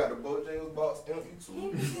My nigga got the Bojangles box empty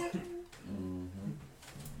too.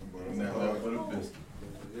 but I'm not hard for the biscuit.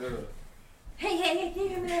 Yeah. Hey, can you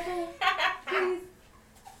hear me that fast? Please?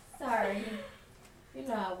 Sorry. You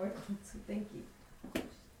know I work on too. Thank you.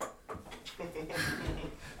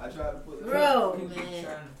 I tried to put it. Bro, People man.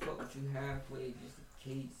 trying to fuck with you halfway just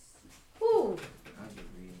in case. Who? I just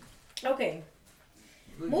read. Okay.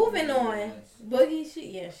 Boogie Moving been on. nice. Boogie, she.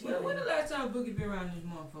 When the last time Boogie been around this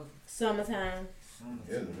motherfucker? Summertime.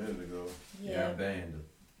 Yeah, a minute ago. Yeah. I banned her.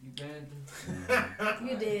 You banned him?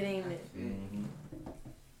 You did, ain't it? Mm-hmm.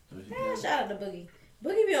 So she Yeah, shout out to Boogie.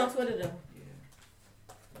 Boogie be on Twitter though.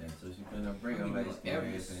 Yeah, so she finna bring her like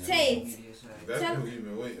everything. Tate. That's Tell- what he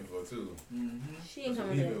been waiting for too. She ain't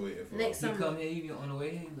coming He back. been waiting for. Next He summer. come here, he be on the way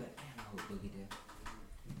here, he be like, damn, I hope Boogie there.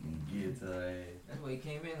 Get to her ass. That's why he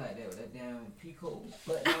came in like that with that damn peacoat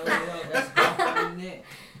button all the way up. That's the neck.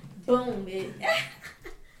 Boom, bitch.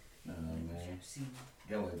 Man. See,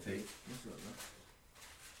 Get what it takes. what's up, bro?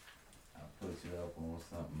 I'll put you up on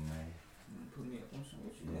something, man. Put me up on some.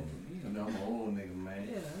 What you Yeah. gonna do? You know I'm an old nigga, man.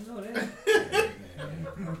 Yeah, I know that.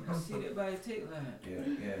 I see that by the tape line. Yeah.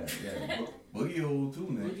 Boogie old too,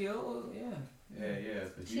 man. Boogie old, yeah. Yeah.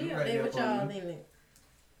 So She up right there with up on y'all, me. ain't it?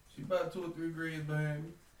 She about 2 or 3 grades behind me.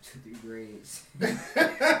 2 3 grades.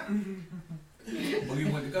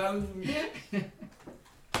 Boogie went to college with me.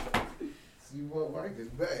 See what Mike is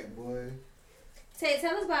back, boy.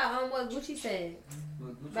 Tell us about what Gucci said.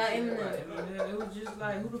 About Eminem. It was just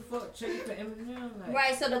like, who the fuck checked for Eminem? Like,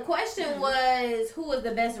 Right, so the question was who was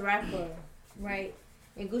the best rapper, right?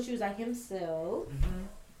 And Gucci was like himself.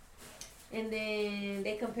 And then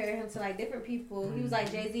they compared him to like different people. He was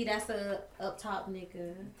like Jay-Z, that's a up top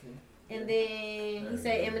nigga. And then he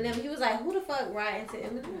said Eminem. He was like, who the fuck riding to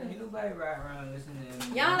Eminem? Ain't nobody ride around listening to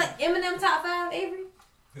Eminem. Y'all like Eminem top 5, Avery?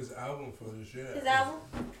 His album for this year. His album?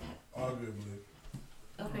 Arguably.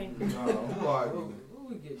 Okay. Who are you? Who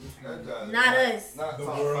we get this from? Not us. Not The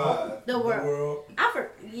top world. 5. The world.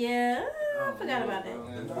 Yeah, I forgot about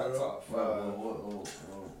that. Not top 5.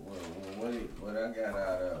 What I got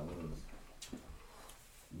out of was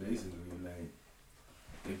basically like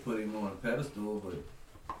they put him on a pedestal,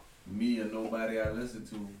 but me or nobody I listen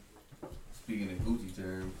to, speaking in Gucci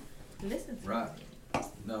terms, Listen to rock.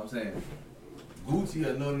 No, I'm saying Gucci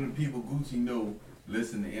or none of the people Gucci know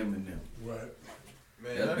listen to Eminem. Right.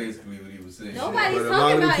 Man, That's basically what he was saying. Nobody's But a talking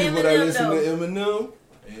lot of the about people Eminem that listen though. to Eminem,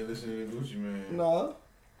 ain't listening to Gucci, man. nah.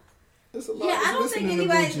 It's a lot Yeah, I that's don't think listening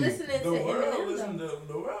to anybody's Gucci. listening to The world Eminem listen though. to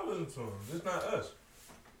the world listen to him. It's not us.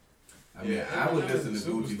 I mean, Yeah, I would Eminem listen to is a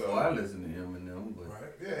Gucci superstar. before I listen to Eminem, but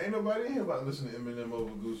Right. Yeah, ain't nobody in here about listening to Eminem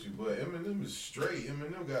over Gucci, but Eminem is straight.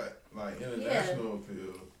 Eminem got like international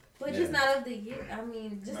appeal. But just not of the year. I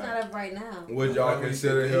mean, just not of right now. Would y'all Nobody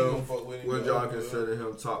consider said they him? gonna fuck with him, Would though. y'all consider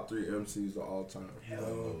him top 3 MCs of all time?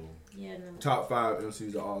 No. Yeah, no. Top 5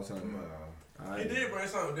 MCs of all time. Nah. He did bring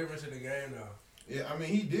something different to the game though. Yeah, I mean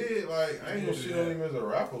he did. Like I ain't gonna shit on him as a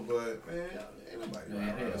rapper, but man, ain't nobody.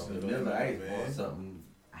 man, hell, Vanilla Ice brought something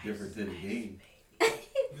different to the game.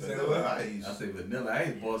 Vanilla Ice. I say Vanilla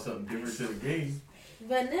Ice brought something different to the game.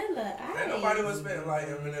 Vanilla Ain't nobody was spitting like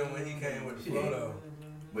Eminem when he came with the flow though.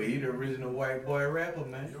 But he the original white boy rapper,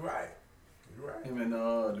 man. You're right. You're right. Him and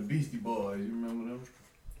the Beastie Boys, you remember them?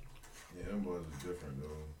 Yeah, them boys are different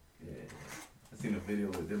though. Yeah. I seen a video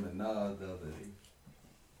with them and Nas the other day.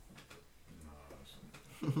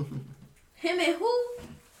 Him and who?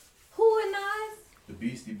 Who and Nas? The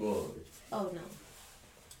Beastie Boys. Oh no.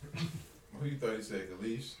 Who you thought he said,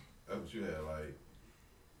 Khalees? That's what you had, like.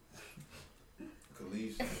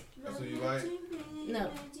 Khalees? That's what you like?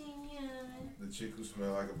 No. The chick who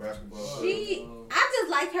smelled like a basketball player? I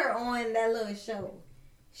just like her on that little show.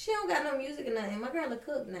 She don't got no music or nothing. My girl a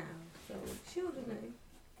cook now, so she don't do nothing.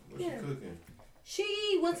 What's she cooking?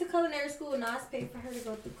 She went to culinary school. Nas paid for her to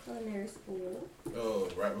go through culinary school. Oh,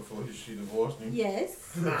 right before she divorced him?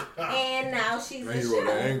 Yes. And now she's a He wrote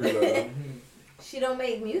that angry chef. letter. She don't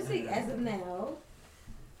make music as of now.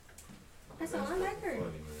 That's all I like her.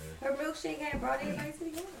 Funny, Her milkshake had brought everybody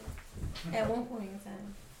together at one point in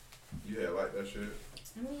time. You had like that shit?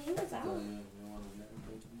 I mean, it was out.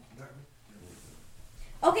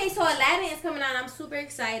 Okay, so Aladdin is coming out. I'm super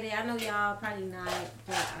excited. I know y'all probably not,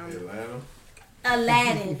 but Atlanta?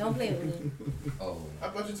 Aladdin. Don't play with me. Oh. I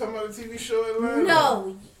thought you were talking about the TV show Atlanta.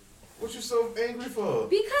 No. What you so angry for?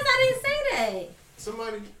 Because I didn't say that.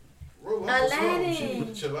 Somebody roll up Aladdin. She need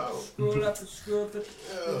to chill out. Scroll up and scroll up.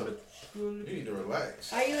 Yeah. You need to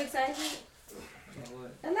relax. Are you excited?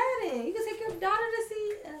 Aladdin. You can take your daughter to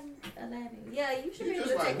see Aladdin. Yeah, you should be able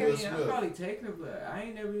to take her. Yeah, I'll probably take her, but I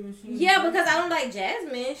ain't never even seen Yeah, her. because I don't like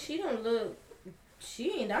Jasmine. She don't look.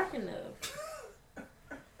 She ain't dark enough.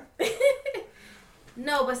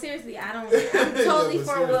 No, but seriously, I don't. I'm totally Yeah,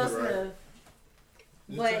 but for Will seriously, Smith.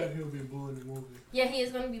 You But said he'll be blue in the movie. yeah, he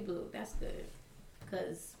is gonna be blue. That's good.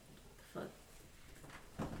 Cause, fuck.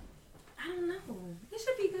 I don't know. It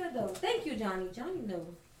should be good though. Thank you, Johnny. Johnny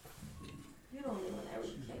knows. You don't know that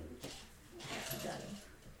really cares. That's Johnny.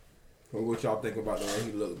 Well, what y'all think about the way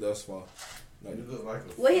he looked thus far? Like, you look like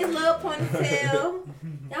a With his little ponytail.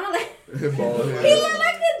 Y'all like. bald head. He look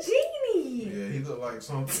like a genie. Yeah, he look like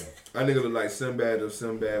something. That nigga look like Sinbad if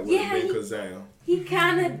Sinbad would Yeah, have been he- Kazam. He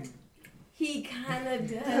kind of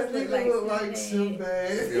does look like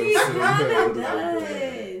Sinbad. He kind of does.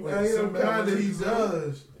 He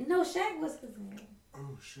does. No, Shaq was Kazam.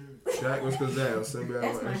 Oh shit. Shaq was Kazam. Sinbad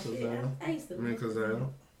That's was my shit. Kazam. I used to I mean Kazam.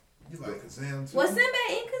 You like Kazam too? Was Sinbad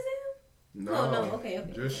in Kazam? No, Oh, no, okay.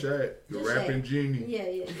 Just Shaq, the Just rapping Shaq. genie. Yeah.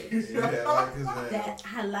 Yeah, I like Kazam. That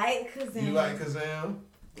I like Kazam. You like Kazam?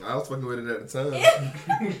 I was fucking with it at the time. It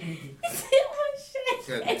was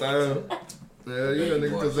Shaq. At the time. Yeah, you know,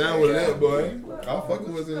 nigga Kazam was lit, boy. I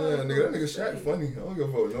fucking with him, nigga. That nigga Shaq funny. I don't give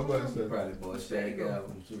a fuck what nobody said. Probably bought Shaq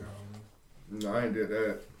album too. No, I ain't did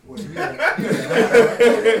that.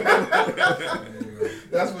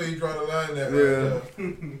 That's where you draw the line at. Yeah. Right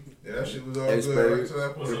yeah, that shit was all Hey, good. Right Spade, to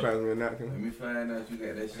that you point. pass me a napkin. Let me find out you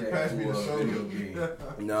got that Pass me the Shaq soda. video game.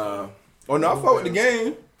 Nah. Oh, no, I fuck with the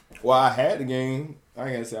game. Well, I had the game. I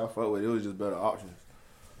ain't gonna say I fuck with it. It was just better options.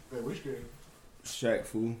 Man, which game? Shaq,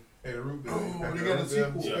 fool. Hey, the root beer. Oh, they got a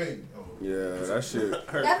sequel. Spade. Oh. Yeah, that shit.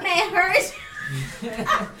 That man hurt.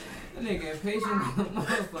 That nigga impatient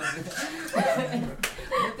motherfucker.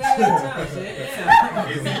 What the hell time, shit? Yeah. I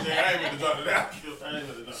ain't even drop it out. I ain't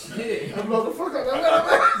even drop it I'm like, the fuck up.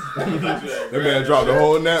 That man dropped the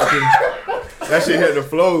whole napkin. That shit hit the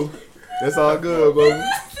floor. That's all good, baby.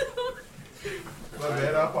 My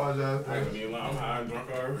bad, I apologize. I ain't even lie, I'm high and drunk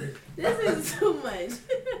already. This is too much.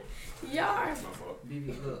 Y'all are. My fault.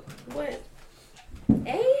 BB, look. What?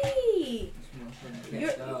 Hey.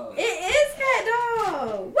 Cat dog. It is Cat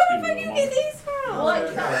Dog. Where the fuck you get these from? What?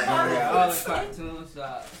 All the cartoon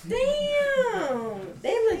shops. Damn.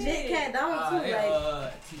 They legit Cat Dog too.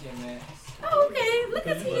 Like. TJ Maxx. Oh, okay. Look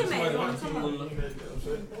at TJ Maxx.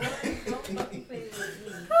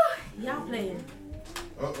 Y'all playing.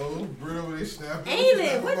 Uh-oh, Bruno over there snapping. Ain't it?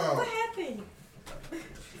 Snap What about. happened?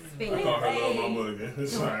 I called her little mama again.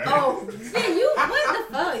 It's alright. Oh, yeah, you, what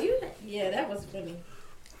the fuck? Yeah, that was funny.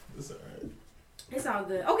 It's alright. It's all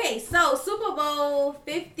good. Okay, so Super Bowl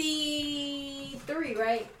 53,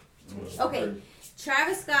 right? Okay.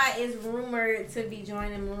 Travis Scott is rumored to be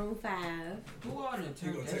joining Maroon 5. Who are the He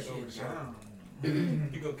turn gonna that take over the shit show. down?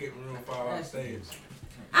 He gonna kick Maroon 5 off stage.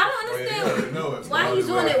 I don't understand why he's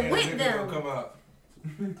doing it with them. Come out.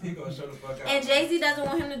 He gonna show the fuck out. And Jay-Z doesn't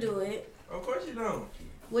want him to do it. Of course you don't.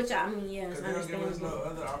 Which, I mean, yeah, it's Because they don't give us no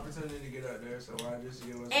understandable. other opportunity to get up there, so why just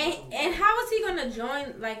give us And how is he gonna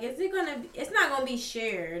join? Like, is it gonna? It's not gonna be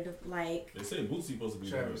shared. Like, They say Bootsy supposed to be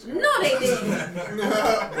Travis. there. no, they didn't.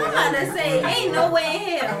 I'm about to say, ain't no way in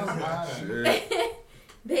hell. Shit.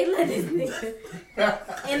 They let this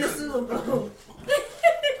nigga in the Super Bowl.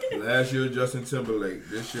 Last year Justin Timberlake.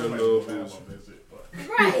 This year Lil Boosie.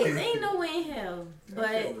 Right, ain't no way in hell. But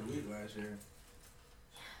last year.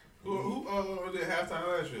 Who did halftime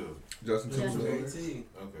last year? Justin Timberlake. Okay, yeah,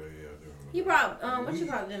 I do remember. he brought what you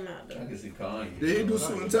brought them out though? I can see Kanye. Did he do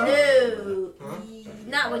Suit and Tie? Dude,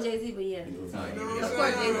 not with Jay-Z, but yeah. Of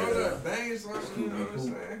course Jay-Z. Bang something, you know what I'm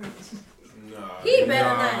saying? Nah. He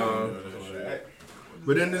better not.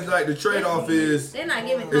 But then it's like the trade-off is They're not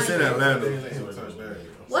giving it's in Kanye. Atlanta.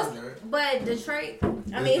 But Detroit,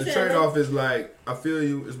 I mean, the it's trade-off is like, I feel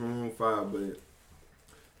you, it's Maroon 5, but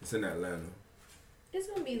it's in Atlanta. It's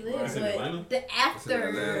gonna be lit, It's in Atlanta? but the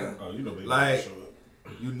after. Oh, you know they Like, show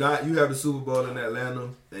up. you have the Super Bowl in Atlanta,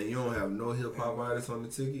 and you don't have no hip-hop artists on the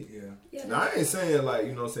ticket. Yeah. Now, I ain't saying, like,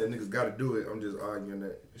 you know what I'm saying, niggas gotta do it. I'm just arguing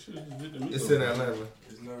that They should've just did the Migos. it's in Atlanta.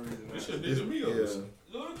 There's no reason. They should've did the Migos.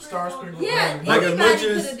 Star Sprinkle. Yeah, Like, as much anybody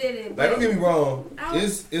as, coulda did it. like, don't get me wrong, I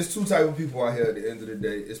was- it's two type of people out here at the end of the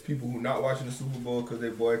day. It's people who not watching the Super Bowl because they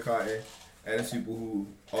boycotting, and it's people who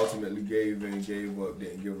ultimately gave in, gave up,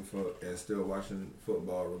 didn't give a fuck, and still watching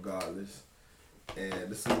football regardless. And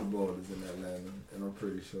the Super Bowl is in Atlanta, and I'm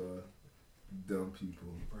pretty sure dumb people.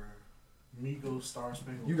 Migos, Star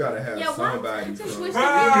Spangled. You gotta have Yeah, why? somebody I just from. wish You I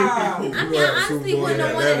gotta have honestly Super Bowl wouldn't in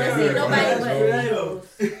have wanted to see Atlanta. nobody but You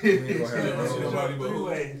ain't gonna have Nobody no- but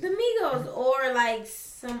who? the Migos or like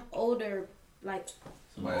some older like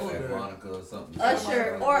Somebody like Monica or something.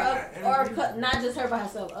 Usher or not just her by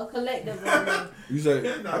herself, a collective. You say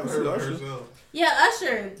I Not can see her Usher. herself. Yeah,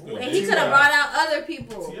 Usher, and he could have brought out other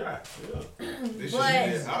people. They should But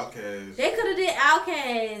have did Outkast. they could have did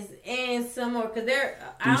Outkast and some more because they're.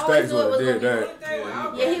 I Three always Stacks knew it was would've gonna did be.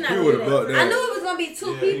 that. Yeah, he not He doing would've that. bucked that. I knew it was gonna be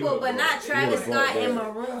two Yeah, he people, would've but not bucked that. Travis He would've Scott and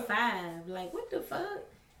bucked Maroon 5. Like, what the fuck?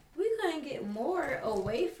 We couldn't get more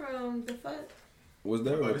away from the fuck. Was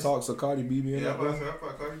there a talks of Cardi B being Yeah, up I there?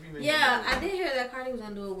 thought Cardi B. nigga Yeah, was I did hear that Cardi was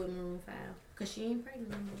gonna do it with Maroon 5 because she ain't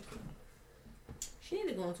pregnant anymore. She need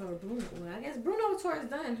to go on tour with Bruno. Well, I guess Bruno tour is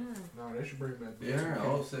done, huh? No, they should bring back. Yeah,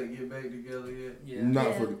 Offset get back together yet? Yeah. Not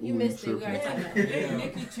Yeah, for the you missed it. We tripping. already talked about it. Yeah.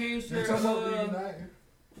 Nicki changed They her. talking about reuniting.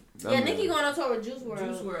 Yeah, Nicki going on tour with Juice WRLD.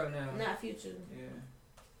 Juice WRLD now. Not Future.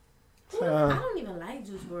 Yeah. I don't even like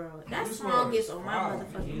Juice WRLD. That Juice song WRLD gets is on my fire.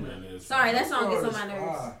 motherfucking Man, nerves. it's Sorry, that song gets on my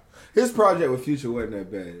nerves. His project with Future wasn't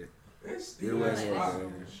that bad. It's It wasn't like that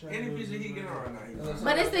bad. any feature he get on right now.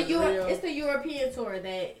 But it's the European tour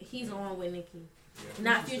that he's on with Nicki.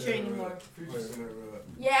 Not Future anymore.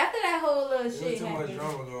 Yeah, after that whole little There's shit too much happened,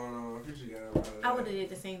 drama going on. Future got I would have did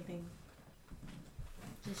the same thing.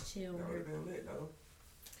 Just chill. That would have been lit though.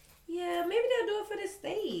 Yeah, maybe they'll do it for the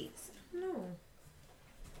States. I don't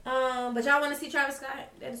know. But y'all want to see Travis Scott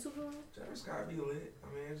at the Super Bowl? Travis Scott be lit.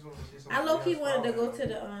 I mean, I just want to see I something. low key wanted to go to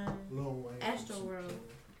the Lil Wayne. Astro World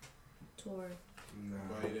tour.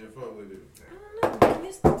 Why you didn't fuck with it? I don't know. I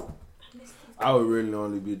missed it. I would really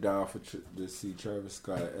only be down for to see Travis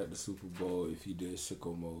Scott at the Super Bowl if he did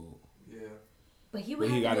sicko mode. Yeah. But he But would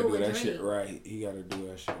he have gotta to do do it that with shit Drake. right. He gotta do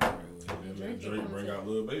that shit right. And then Drake bring out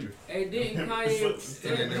Lil Baby. Hey, didn't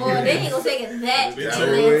Kanye? Well, they ain't gonna take it that They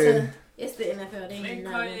Atlanta. It's the NFL. They Then ain't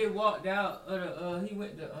not. Kanye walked out of the, he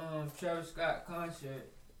went to Travis Scott concert,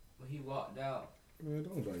 but he walked out. Man,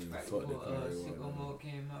 don't blame you. Right Fuck before that Sicko Mode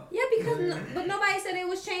came out. Yeah, because but nobody said they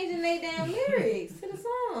was changing their damn lyrics to the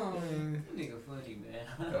song. Nigga funny,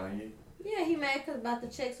 man. Kanye. Yeah, he mad cause about the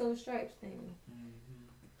checks over stripes thing.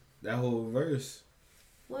 That whole verse.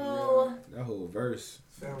 Well, That whole verse.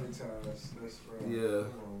 Family ties. That's right. Yeah.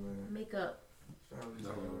 Come on, man. makeup. Family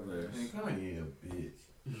That whole ties. verse. Man, Kanye a bitch.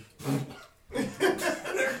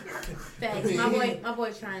 Facts. My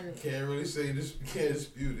boy trying to. Can't really say this. Can't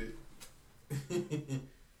dispute it.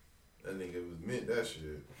 That nigga was meant that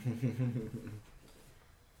shit.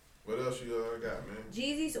 What else you got, man?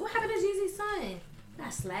 Jeezy's. What happened to Jeezy's son?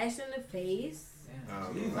 Got slashed in the face.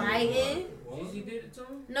 Fighting. Jeezy did it to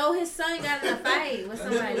him? No, his son got in a fight with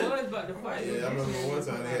somebody. He was about to fight. Yeah, I remember one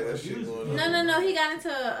time they had that shit going on. No. He got into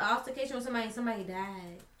an altercation with somebody. Somebody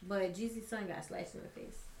died. But Jeezy's son got slashed in the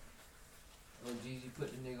face. Oh, Jeezy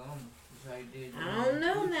put the nigga on him. That's how he did. I don't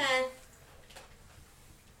know now.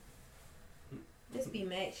 This be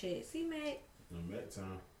Mac shit. See Mac? No, Mac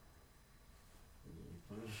time.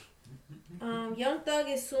 Young Thug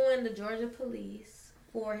is suing the Georgia police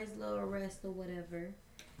for his little arrest or whatever.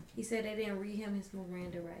 He said they didn't read him his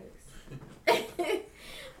Miranda rights.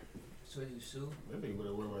 So you sue? That nigga would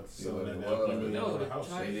have worried about Yeah, selling that well, damn no, the house.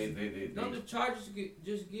 charges, They- don't the charges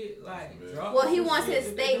get like dropped? Well, he wants his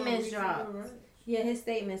If they don't statements reach dropped. the right? Yeah, his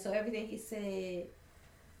statement. So everything he said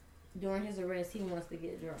during his arrest, he wants to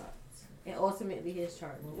get dropped. And ultimately his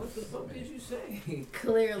charges. Well, what the fuck did you say?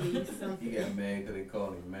 Clearly He something. got mad because they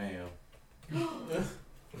called him ma'am.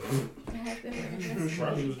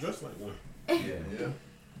 thought he was dressed like one. Yeah.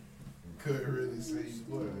 Couldn't really see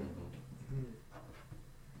what.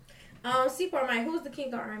 Seaport Mike, who's the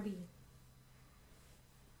king of R&B?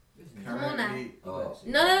 Come on now. Oh.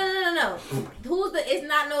 No. Who's the? It's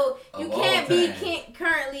not no. You Of can't all be time.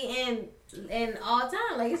 currently in all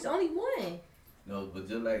time. Like it's only one. No, but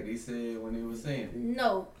just like they said when they were saying,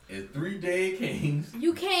 No, it's 3 dead kings.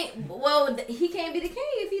 you can't. Well, he can't be the king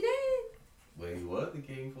if he dead. Well, he was the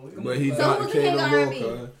king for you. But he's So not who's the the king king no of more, R&B?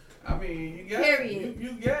 cuz. I mean, you got Period.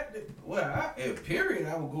 You got the, well, period.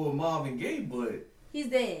 I would go with Marvin Gaye, but He's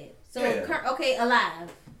dead. So Yeah. okay,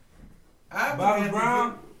 alive. I Bobby would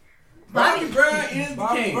Brown. Bobby Brown is the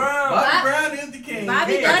Bobby king. Brown. Bobby Brown is the king.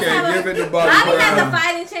 Bobby Yeah. does I can't have give a. it to Bobby Bobby Brown. has a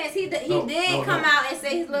fighting chance. He did No, come out and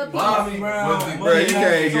say his little piece. Bobby Brown. was the Bro, you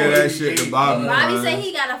can't give that shit to Bobby. Bobby Brown. said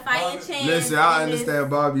he got a fighting chance. Listen, I in his- understand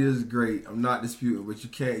Bobby is great. I'm not disputing, but you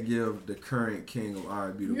can't give the current king of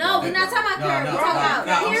R&B to No, Bobby we're not Brown. talking about current. We're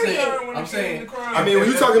talking about period. I'm saying. I mean, when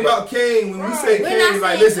you talking about King, when we say We're King, not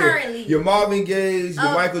like saying listen, currently. your Marvin Gayes, your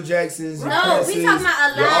Oh. Michael Jacksons, your No, we Princes, talking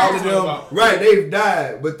about your all alive. of them. Right, they've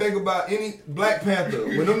died. But think about any Black Panther.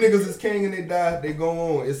 When them niggas is king and they die, they go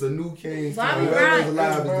on. It's a new king. So Bobby whoever is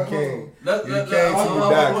Brown. alive is the king. Let, You let, can't I'm see the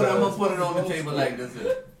die, gonna cuz. put it on the table like this.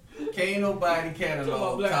 Can't nobody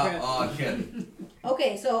catalog Black top Panther. R. Kelly.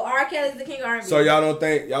 Okay, so R. Kelly's the king of R&B. So y'all don't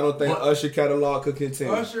think What? Usher catalog could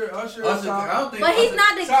continue? Usher, Usher, top. I don't think But he's Usher-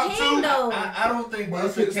 not the top king two. though. I don't think But Usher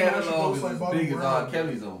if it's catalog Usher, is like as Bobby big as Brown. R.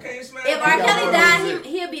 Kelly's on. Can't smash If that. R. got Kelly one died, music.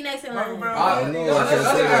 he'll be next in Bobby line. Brown. I know, I Usher can't say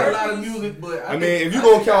got a that. lot of music, but I mean, if you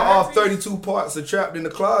gonna count all 32 parts of Trapped in the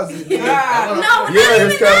Closet, No, yeah, not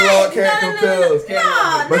his even catalog that. can't No, compare.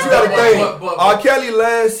 No, But you no. gotta think, But- R. Kelly's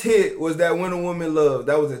last hit was that When a Woman Loves.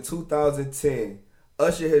 That was in 2010.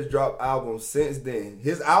 Usher has dropped albums since then.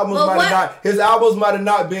 His albums But might have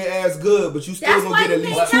not been as good, but you still That's gonna why get at you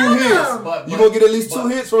least can't 2 count hits. them. You gonna get at least 2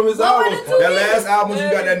 hits from his What were albums. the 2 That hits? last album, you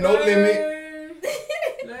got that No Limit.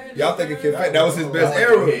 Y'all thinking Confetti? That was his best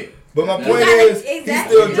era. But my point is, he's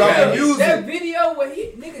still dropping music. That video where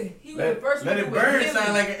he was the first Let one It with Burn him.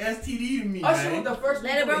 sound like an STD to me, Usher man. was the first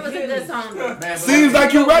Let It Burn was a good song. though. Man, but Seems that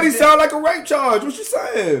like you video ready. was- Sound like a rape charge. What you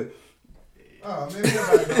saying? Oh, man,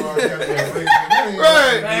 everybody know R. Kelly.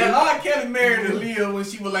 Right. Man, R. Kelly married Aaliyah when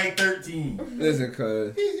she was like 13. Listen,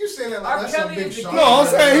 cuz. You saying that like R. that's some Kelly big is the shot. No, I'm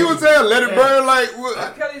saying he was saying Let It Burn like R.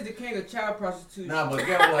 what? Kelly's the king of child prostitution. Nah, but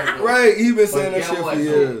get what though? Right, he been But saying that guess shit what, for though?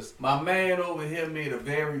 years. My man over here made a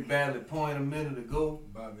very valid point a minute ago.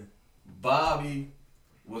 Bobby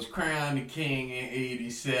was crowned the king in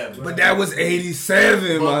 87. But that was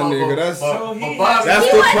 87, my nigga. That's Bobby, that's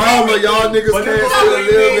the problem. Y'all niggas But can't that's still what live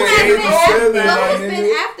he in did. 87, my But who's been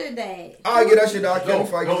nigga. after that? I'll get that shit to R. Kelly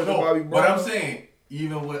if I give it to Bobby But Brown. I'm saying,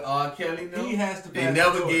 even with R. Kelly, though, He has to they pass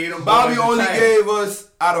never the torch. gave him Bobby boys the only title. gave us,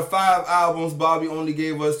 out of 5 albums, Bobby only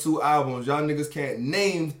gave us 2 albums. Y'all niggas can't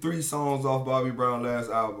name 3 songs off Bobby Brown's last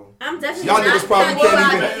album. I'm definitely Y'all not niggas probably talking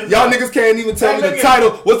about can't even. Y'all niggas can't even tell me the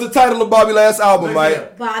title. What's the title of Bobby's last album,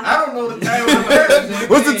 Mike? Bobby. I don't know the title of the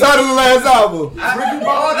What's the title of the last album?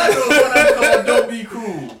 All I know is what I call Don't Be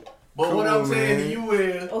Cruel. But Come what I'm on, saying man. to you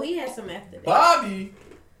is, Oh, he had some after that. Bobby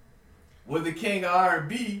was the king of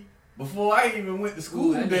R&B before I even went to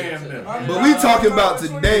school. Damn near. But we talking about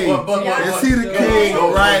today. Is he the king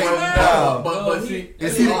right now? But see,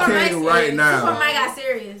 Is he the Super Mike king right serious. Super now? Mike got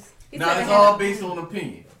serious. He now said it's that all had- based on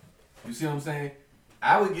opinion. You see what I'm saying?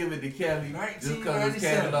 I would give it to Kelly just because it's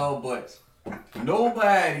catalog, but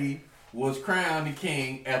nobody was crowned the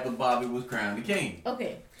king after Bobby was crowned the king.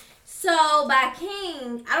 Okay. So by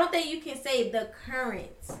king, I don't think you can say the current,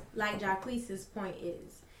 like Jacquees's point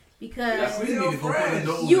is. Because Jacquees need to go put his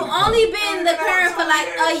nose you in the only current. been the current for like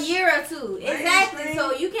a year or 2. Exactly.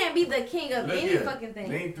 So you can't be the king of Look any here. fucking thing.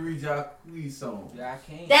 Name 3 Jacquees songs. That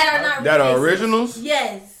are not That are remixes. originals?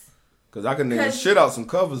 Yes. Cause I can name Cause- shit out some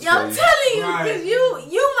covers Yo, for I'm you. telling you, because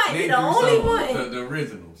you might be Name the 3 only songs. one. The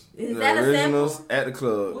originals. Is The that a originals sample? at the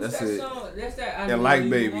club. What's That's that it. song? That's that. I And Know Like You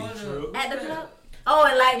Baby. Wanna- At the club? Oh,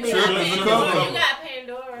 and like Sure, baby. it's a You cover. got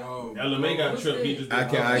Pandora. LMA got tripped. He just I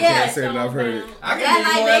did can't Yeah, say that I've heard it. I That can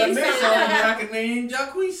Like name Baby more song, songs I than got- I can name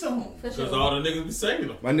Jacquees songs. For Because sure. all the niggas be singing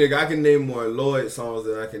them. My nigga, I can name more Lloyd songs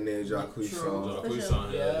than I can name Jacquees True. songs. Jacquees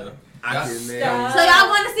song, yeah. I can So name. y'all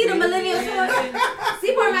going to see the Millennial Tour?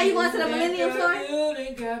 Seaport, now you going to the Millennial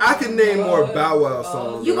Tour? I can name more Bow Wow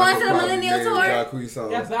songs. You than I going can to the probably Millennial name Tour? Jacquees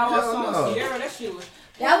songs. That Bow Wow Hell song, no. Sierra, that shit was.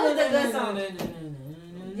 That was a good song.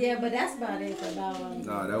 Yeah, but that's about it for Bow Wow.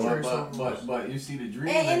 Nah, that was. But you see the dream.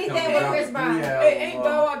 And that anything comes with out Chris the Brown. 3 Hey, ain't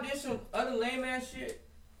album, Bow Wow did some other lame ass shit?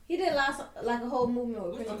 He did like a whole movement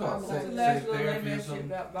with Chris What's it Brown. called? What's the Sex last little Therapy lame or ass shit something?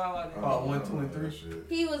 about Bow Wow did? Oh, 1, 2, and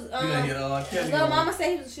 3. He was You done hit all Kelly. little on. mama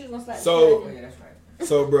said she was gonna slap. So- Oh, yeah, that's right.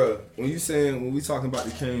 So, bro, when we talking about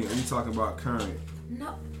the king, and we talking about current,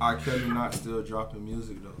 No. R. Kelly not still dropping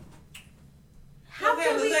music though. How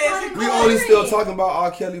can We only still talking about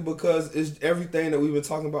R. Kelly because it's everything that we've been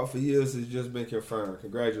talking about for years has just been confirmed.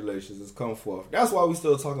 Congratulations, it's come forth. That's why we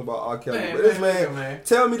still talking about R. Kelly. Man, but this man.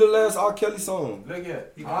 tell me the last R. Kelly song. Look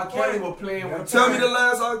at R. Kelly was playing with. Tell me the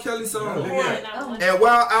last R. Kelly song. Look at. And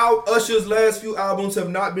while Usher's last few albums have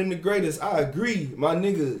not been the greatest, I agree, my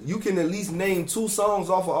nigga. You can at least name 2 songs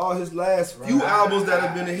off of all his last few albums that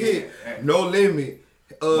have been a hit. No Limit.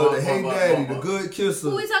 The Hey Daddy, The Good Kisser.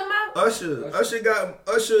 Who we talking about?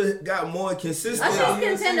 Usher got more consistent.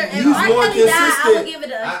 Usher's contender. If He's R. more Kelly died, I would consistent. give it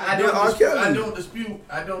to Usher. I don't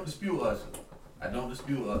dispute Usher. I don't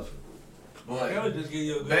dispute Usher. But just give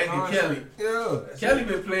you a good back to concert. Kelly. Yeah. Kelly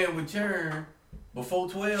been playing with Churn before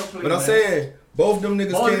 12 played. But I'm saying both them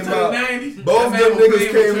niggas Born came into the out. 90s? Both That them man was niggas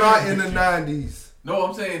playing with came out Churn. in the 90s. No,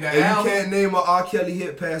 I'm saying that And album. you can't name an R. Kelly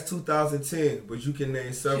hit past 2010, but you can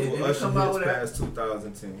name several Shit, did he Usher come out hits with that? past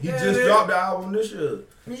 2010. He Yeah, just yeah. dropped the album this year.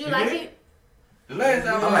 Did you like it? The last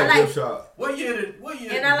album. I like Gift Shop. What year? What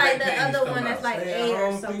year? And did I like Black the Panties other come one that's out? like Stay 8 at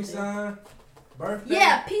or home, something. peace sign, birthday.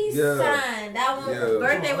 Yeah, Peace Yeah. Sign. That one. Yeah.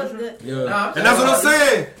 Birthday was good. Yeah. Nah, And that's what I'm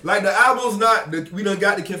saying. Like the album's not. We done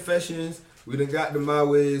got the Confessions. We done got the My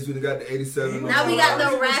Ways. We done got the 87. Now we got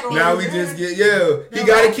the rapping. Now we just get He The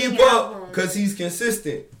got to rapping keep album. up because he's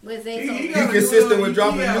consistent. With He Zay He gotta consistent do a with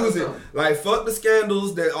dropping EP album. music. Like fuck the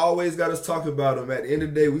scandals that always got us talking about them. At the end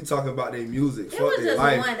of the day, we talking about their music. It Fuck was their just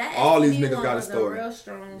life. one. That All these STD niggas one got a was story. real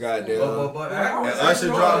strong Goddamn. But And I Usher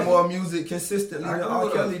drop more music consistently I than agree R.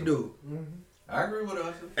 with Kelly Usher. do. I agree with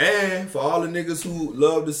Usher. And for all the niggas who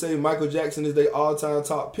love to say Michael Jackson is their all-time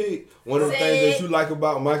top pick, one of the things that you like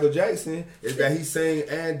about Michael Jackson is that he sing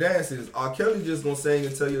and dances. R. Kelly just gonna sing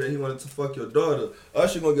and tell you that he wanted to fuck your daughter.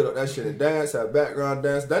 Usher gonna get up that shit and dance, have background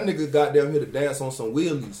dance. That nigga goddamn here to dance on some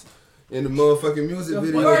wheelies in the motherfucking music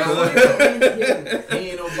video.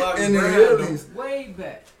 He ain't no Bobby In the Brown. wheelies. Way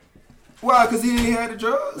back. Why? Cause he ain't had the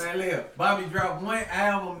drugs. Man, look, Bobby dropped one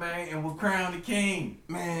album, man, and was crowned the king.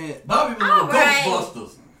 Man, Bobby was All on right.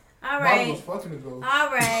 Ghostbusters. All Bobby right. was fucking the ghost. All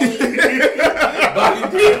right.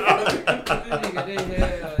 Bobby did.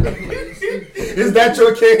 Is that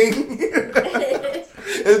your king?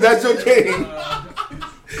 Is that your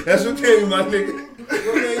king? That's your king, my nigga.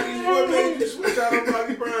 What made you switch out on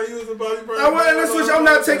Bobby Brown? You was a Bobby Brown. I'm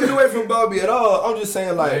not taking away from Bobby at all. I'm just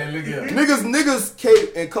saying, like, Man, look here. niggas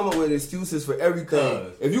cape and come up with excuses for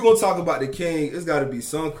everything. If you gonna talk about the king, it's gotta be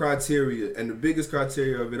some criteria, and the biggest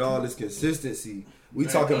criteria of it all is consistency. We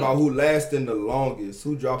talking about who lasting the longest,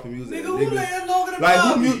 who dropping music. Nigga, who last longer than like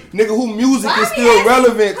Bobby? who music Bobby is still has-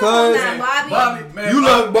 relevant, Come on cuz. now, Bobby. Bobby, man. You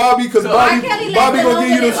love Bobby because No, Bobby R. Kelly gonna lasted give you the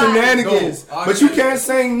longer than Bobby. shenanigans. No, R. But you Kelly- can't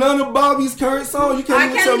sing none of Bobby's current songs. You can't R.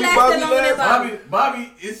 even Kelly tell me lasted Bobby longer than last.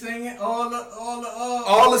 Bobby is singing all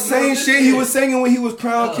All the same shit he was singing when he was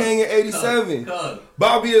Crown King in '87.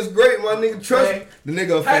 Bobby is great, my nigga. Trust me. The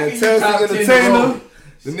nigga a How can you top fantastic 10 entertainer. road?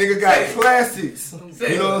 The nigga got Say it. classics.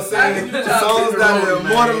 Say You know what I'm it. saying? How can you top Songs 10 that road, are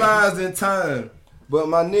man? immortalized in time. But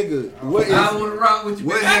my nigga, what is? I wanna rock with you.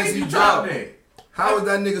 What man. How has can he you top dropped? that? How is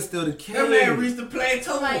that nigga still the king? That man reached the plateau.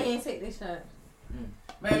 Somebody ain't take this shot.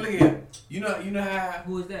 Man, look here. You know how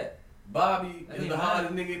Who is that? Bobby That is ain't the mine.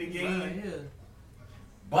 hardest nigga in the game. Right here.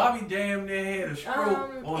 Bobby damn near had a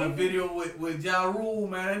stroke on a video with Ja Rule,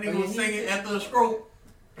 man. That nigga was singing after a stroke.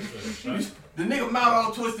 The nigga mouth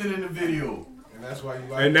all twisted in the video. And that's why you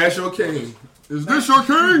like. And that's your king. Is this your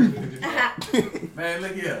king? Man,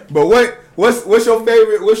 look here. But what's your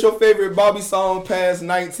favorite Bobby song past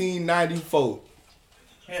 1994?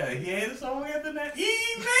 Hell, he had a song after that. He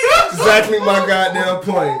made a song. Exactly my goddamn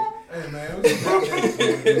point. Hey man, what you got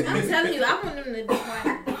next? I'm telling you, I want them to do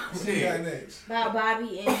one What you got next? about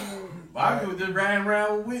Bobby and Bobby was just riding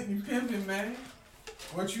around with Whitney pimping, man.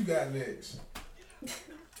 What you got next?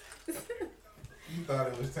 You thought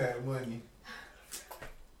it was Tad Money.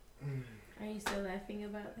 Are you still laughing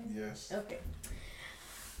about that? Yes. Okay.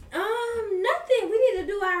 Nothing. We need to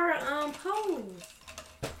do our polls.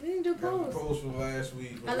 We didn't do Got the polls. polls from last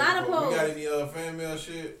week. A lot of polls. We got any fan mail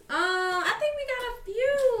shit? I think we got a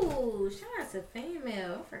few. Shout out to fan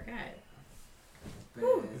mail. I forgot.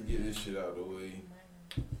 Whew. Let's get this shit out of the way.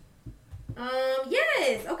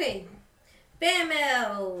 Yes. Okay. Fan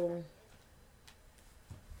mail.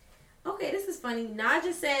 Okay, this is funny.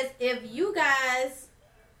 Naja says, if you guys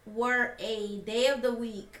were a day of the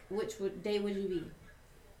week, which day would you be?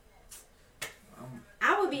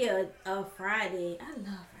 I would be a Friday. I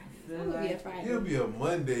love Fridays. I would be a Friday. He'll be a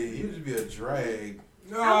Monday. He'll just be a drag.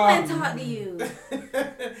 I want to talk to you.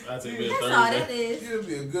 I'll take me a That's Thursday. all that is. It'll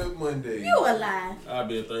be a good Monday. You a lie. I'll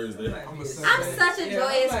be a Thursday. I'm such a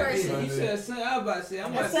joyous person. You said Sunday. I was about to say.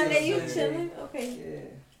 I'm about to Sunday, say you Sunday. chilling? Okay. Yeah.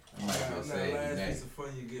 I might go Saturday night. Piece of fun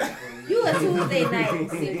you get from You a Tuesday night,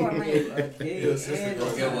 Seaport man. Your sister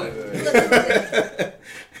gonna Get what?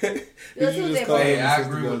 You a Tuesday call boy. Hey, your I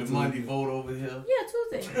sister agree go with the to- Monday vote over here. Yeah,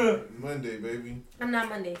 Tuesday. Monday, baby. I'm not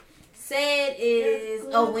Monday. Said is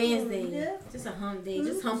a Wednesday. Just a hump day.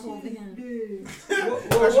 Just hump over him.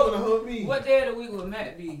 What day of the week would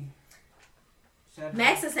Matt be? Saturday.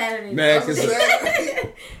 Max is Saturday. Max is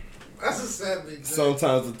Saturday. That's a Saturday.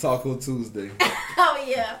 Sometimes a Taco Tuesday. Oh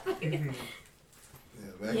yeah.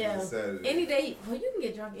 Max Yeah. is Saturday. Any day. Well, you can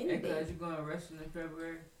get drunk any Hey, day. cuz you going wrestling in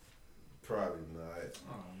February? Probably not.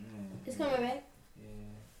 Oh man. It's coming back. Yeah.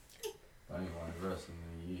 I ain't watched wrestling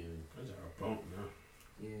in years. That's our bump now.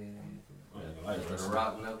 Yeah. Like the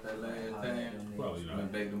Rock left that last time. Probably not.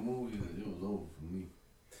 Went back to movies. It was over for me.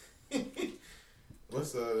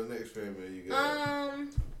 What's the next fan man you got?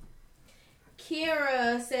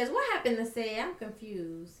 Kira says, "What happened to say? I'm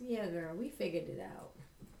confused." Yeah, girl, we figured it out.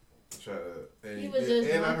 Try to. And, He was just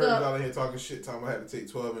I drunk heard up. y'all in here talking shit, talking I had to take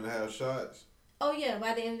 12.5 shots. Oh yeah,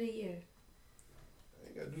 by the end of the year. I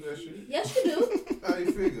ain't gotta do that shit. Yes, you do. How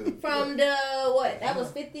you figure? From the what? That was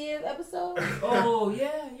 50th episode. Oh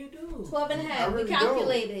yeah, you do. 12 and a half. I really We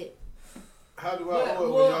calculated. How do I Yeah, know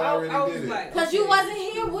it well, when y'all already I was did it? like- Cause you wasn't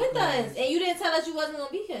here with us, and you didn't tell us you wasn't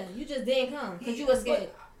gonna be here. You just didn't come because you was scared.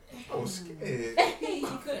 I was scared. He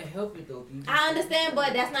couldn't help it though. People. I understand,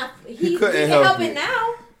 but that's not. He couldn't can help help it. it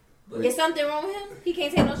now. But- Is something wrong with him? He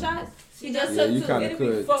can't take no shots. He just Yeah, took you two. kinda It'd be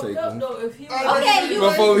could fucked take up them. though if he. Okay, you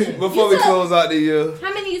Before we took- close out the year.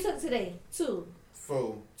 How many you took today? 2.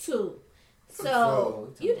 4. 2.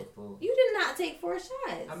 So Four. you did not take 4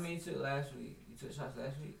 shots. I mean, you took last week. You took shots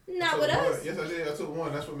last week. Not with us. Yes, I did. I took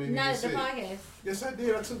one. That's what made me Not get at the sick. podcast. Yes, I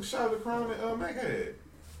did. I took a shot of the Crown that Mac had.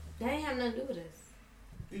 That ain't have nothing to do with us.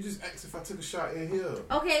 You just asked if I took a shot in here.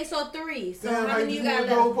 Okay, so 3. So Damn, how many you got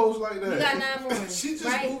the left? goalpost like that? You got 9 more. She just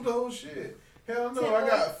right? moved the whole shit. Hell no, 10 I more?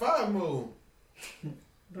 got 5 more.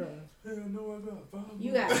 Bro. Hell no, I got 5 more.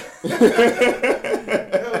 You got. Hell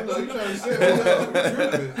no, you trying to set me up? I'm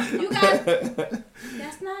tripping. You got.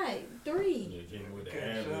 That's not 3. Yeah, came with the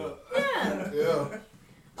ad-lib. Yeah. Yeah.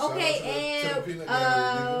 Okay, Shout out to the peanut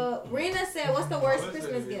gallery, and Rena said, "What's the worst What's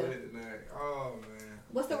Christmas that gift? late night? Oh man.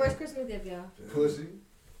 What's the worst Christmas gift, y'all? Pussy.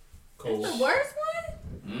 Cold. That's the worst one?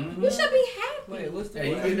 Mm-hmm. You should be happy. Wait, what's the Hey,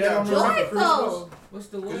 you worst? get that on the Joyful. What's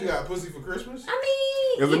the Cause you worst? got pussy for Christmas? I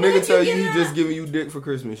mean, If a even nigga tell you get he a- just giving you dick for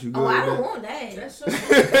Christmas, you good Oh, I with don't that? want that. That's so. You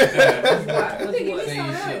can give me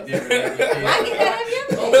Saying something shit else. different every day. I get that every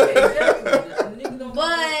Oh, other day. exactly. Nigga don't. But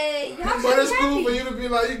y'all But should it's be cool for happy. you to be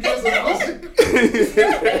like, you get some pussy. I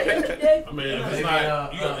mean, if it's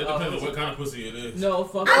not, it depends on what kind of pussy it is. No,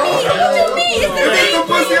 fuck. I mean, what you mean? It's the Get the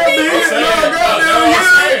pussy up I'm there. saying, No,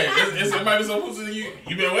 goddamn, yeah. it might be some pussy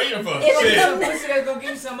you been waiting for. If it's Shit. some- Pussy that's gonna give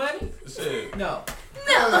you some money? Shit. No.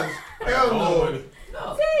 No. Hell Oh, no.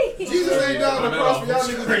 No. Jesus ain't down the cross for y'all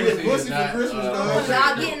niggas to get Pussy pussy is for not, Christmas, Y'all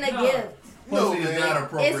dog. getting a No. gift. No, Pussy is man. not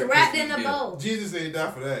appropriate. It's wrapped in a Christmas bow. Jesus ain't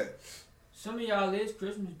down for that. Some of y'all is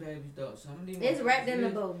Christmas babies though. Some of them. It's wrapped in a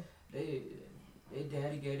is- bow. They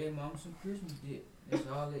daddy gave their mom some Christmas gift. That's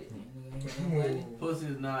all it. Nigga ain't no money. gift. Pussy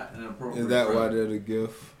is not an appropriate. Is that why present. they're the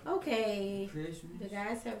gift? Okay. Christmas. The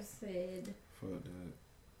guys have said. Fuck that.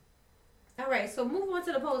 All right, so move on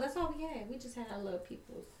to the polls. That's all we had. We just had our little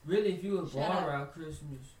peoples. Really, if you were Shut born up. around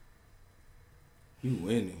Christmas. You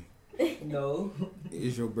winning. No.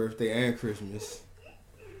 It's your birthday and Christmas.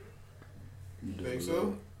 You doing Think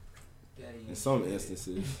so? good. In some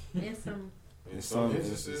instances. And some. In some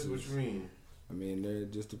instances, what you mean? I mean, they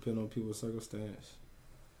just depend on people's circumstance.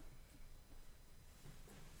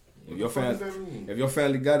 If your, What the fuck does that mean? if your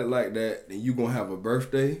family got it like that, then you gonna have a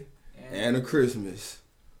birthday and a Christmas.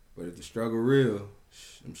 But if the struggle real,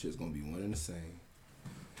 them shit's gonna be one and the same.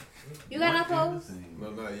 You got no polls?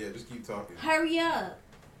 No, not yet. Just keep talking. Hurry up.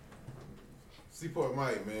 Seaport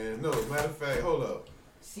Mike, man. No, matter of fact, hold up.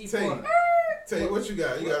 Seaport. Tay, what you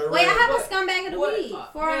got? You got a Wait, I red- have a scumbag of the What? week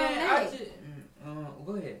for Man, I Meg. just,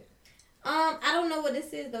 go ahead. I don't know what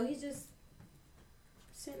this is though. He just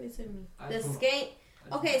sent it to me. I The just- skank.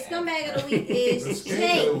 Okay, scumbag of the week The is skank of the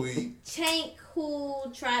Chank. week. Chank, who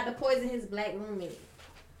tried to poison his black roommate.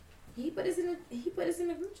 He put us in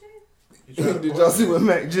the group chat. You tried to Did y'all see what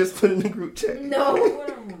Mac just put in the group chat? No. What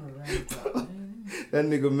I wanna rap about, man? That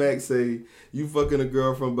nigga Mac say, you fucking a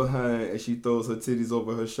girl from behind and she throws her titties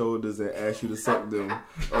over her shoulders and asks you to suck them.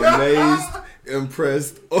 Amazed,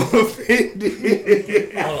 impressed, or offended.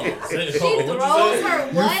 She throws her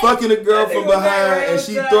You what? fucking a girl from behind and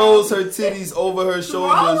she throws her titties over her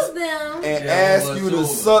shoulders Throws them. and asks you to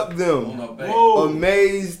suck them. Whoa.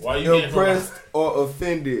 Amazed, Why you impressed, or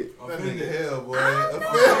offended. That nigga hell, boy.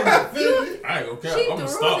 You- I ain't gonna care. She I'm gonna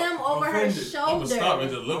threw stop. them over her I'm gonna shoulder. stop and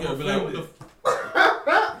just look at her and be like, what the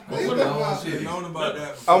Shit, known about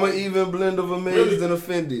that. I'm an even blend of amazed and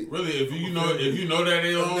offended. Really, if you know that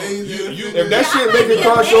they on you If that shit make it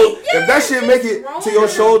cross your, if that shit make it to your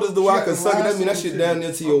shoulders the way I can suck it, that mean that shit down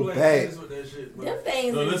there to your back. Them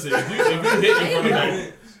things. No, listen, if you hitting from the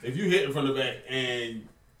back, if you hitting from the back and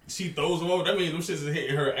she throws them over, that means them shits is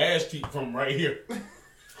hitting her ass cheek from right here.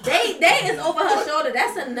 They is over her shoulder.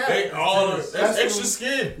 That's enough. That's extra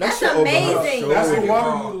skin. That's amazing. That's a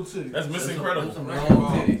water noodle too. That's Miss Incredible.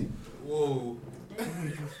 Whoa.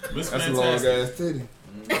 Miss That's a Fantastic. long ass titty.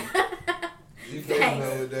 You can't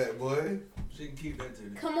know with that, boy. She can keep that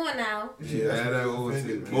titty. Come on now. Yeah, add that over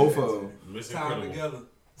offended, to man. both of them. Miss Time Incredible.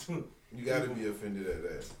 together. You gotta be offended at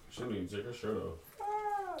that. She didn't even take her shirt off.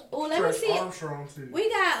 Oh, let me see. Armstrong too. We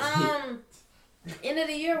got end of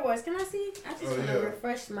the year awards. Can I see? I just want to yeah.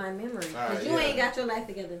 refresh my memory because Alright, you yeah. ain't got your life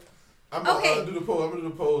together. I'm gonna Okay. do the poll. I'm gonna do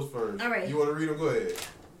the polls first. All right. You want to read them? Go ahead.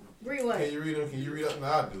 Read what? Can you read them? Can you read up? No,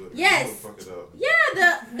 I'll do it. Yes. You gonna fuck it up. Yeah,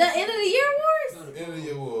 the end of the year awards. End of the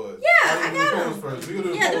awards. Yeah, Alright, I we do the got polls 'em. first. We gonna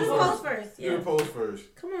do the Yeah, do polls the first. polls first. Do Yeah. the polls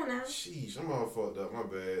first. Come on now. Sheesh, I'm all fucked up. My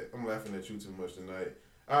bad. I'm laughing at you too much tonight.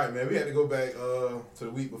 All right, man. We had to go back to the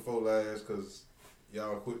week before last because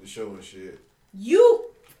y'all quit the show and shit. You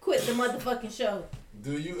quit the motherfucking show.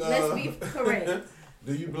 Do you? Let's be correct.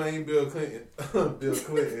 Do you blame Bill Clinton? Bill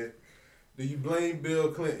Clinton. Do you blame Bill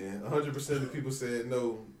Clinton? 100% of the people said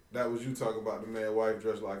no. That was you talking about the man wife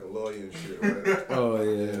dressed like a lawyer and shit, right? Oh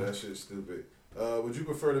yeah. That shit's stupid. Would you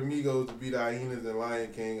prefer the Migos to be the hyenas and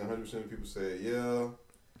Lion King? 100% of the people said yeah.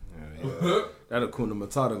 That Hakuna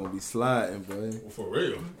Matata gonna be sliding, boy. For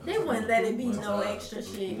real. They wouldn't let it be no extra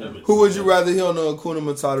shit. Who would you rather hear on the Hakuna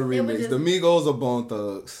Matata It was remix? just- The Migos or Bone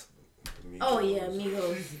Thugs? Oh yeah,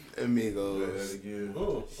 amigos. Amigos.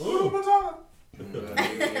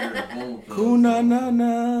 Kuna na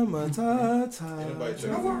na matata. Anybody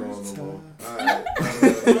check the phone no more? Alright.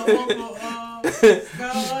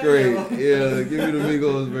 Great. Yeah, give me the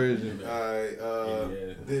Migos version.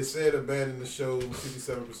 Alright. They said abandon the show.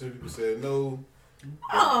 57% of people said no.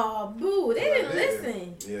 Oh, boo! They I didn't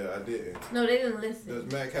listen. Yeah, I didn't. No, they didn't listen.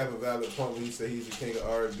 Does Mac have a valid point when he said he's the king of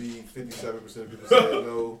R&B? 57% of people said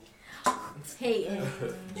no. Hating.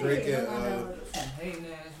 Drake and Hating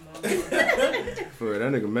ass motherfucker. For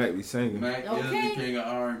that nigga Mac be singing. Mac is the king of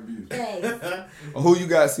R&B. Thanks. Who you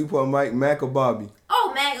got, C-Port Mike, Mac or Bobby?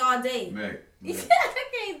 Oh, Mac all day. Mac. I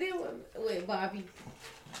can't deal with Bobby.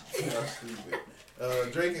 Y'all stupid.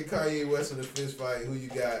 Drake and Kanye West in the fist fight. Who you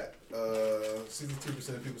got? 62%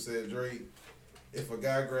 of people said Drake. If a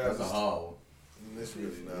guy grabs That's a hog. This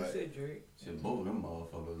really You not. said Drake. Shit, both of them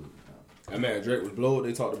motherfuckers. That man Drake was blowed.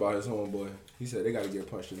 They talked about his homeboy. He said they gotta get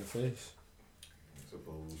punched in the face.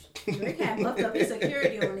 Suppose. Drake had buffed up his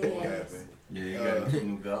security on What their ass. happened? Yeah, you got two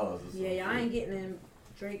new guards or something. Yeah, y'all ain't getting in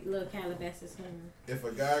Drake little Calabasas home. If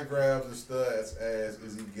a guy grabs a stud's ass,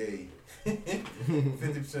 is he gay?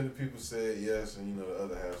 50% of people said yes, and the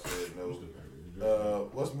other half said no.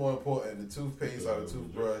 What's more important, the toothpaste or the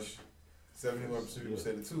toothbrush? 71% of people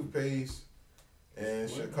said the toothpaste. And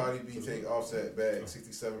should Cardi B take Offset back?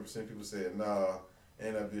 67% of people said nah.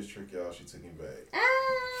 And that bitch trick y'all, she took him back.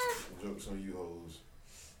 Jokes on you hoes.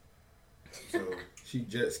 So She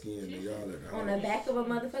jet skiing to y'all at the On the back of a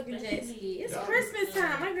motherfucking jet ski. It's Christmas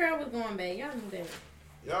time. My girl was going back. Y'all knew that.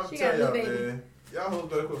 y'all She tell got a y'all, new baby. man. Y'all hoes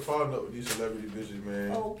better quit falling up with these celebrity bitches,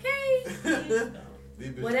 man. Okay. These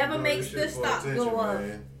bitches Whatever doing makes this the shit for stock attention, go up.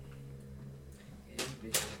 man. This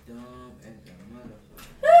bitch is dumb as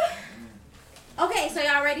a motherfucker. Okay, so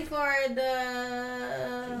y'all ready for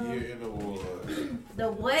the Year in awards.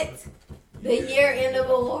 the what? The year end of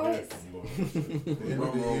awards. The end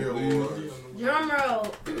of the year awards. Drum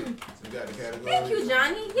roll. You got the category. Thank you,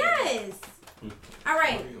 Johnny. Yes. All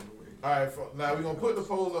right. All right, now we're going to put the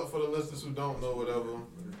polls up for the listeners who don't know whatever.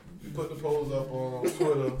 We put the polls up on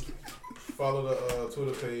Twitter. Follow the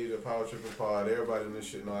Twitter page at Power Tripping Pod. Everybody in this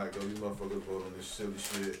shit know how it go. These motherfuckers vote on this silly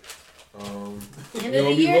shit. End of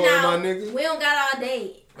the year now. We don't got all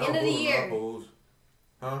day. End of the year.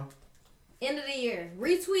 Huh? End of the year.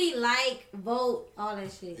 Retweet, like, vote, all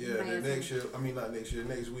that shit. Yeah, the next year, not next year,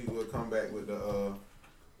 next week we'll come back with the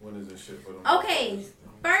winners and shit for them. Okay,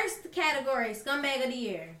 first category, scumbag of the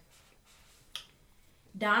year.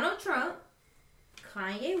 Donald Trump,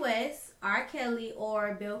 Kanye West, R. Kelly,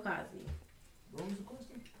 or Bill Cosby? What was the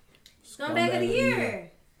question? Scumbag of the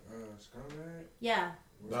year. Scumbag? Yeah.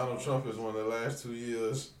 Donald Trump is one of the last 2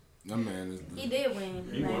 years. That man is. He did win.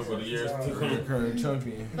 He won for the years to come. Current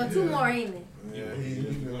champion. But 2 more, ain't it? Yeah, he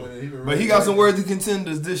been winning. But he got some worthy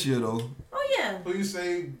contenders this year though. Oh, yeah. Who you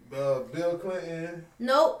say? Bill Clinton.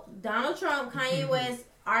 Nope. Donald Trump, Kanye West,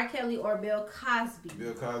 R. Kelly, or Bill Cosby?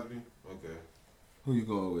 Bill Cosby. Okay. Who you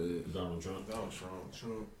going with? Donald Trump. Donald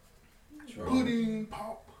Trump. Pudding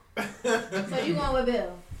pop. So you going with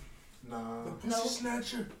Bill? Nah. No. Pussy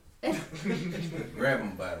snatcher. Grab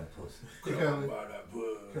him by the pussy. Grab him by that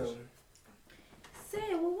pussy. Say,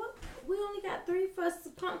 well, what? We only got 3 for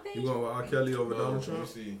Pump Fake. You going with R. Kelly over Donald Let me Trump?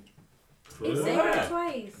 see. He said it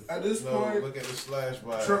twice. At this No, point, look at the slash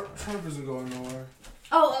by. Trump isn't going nowhere.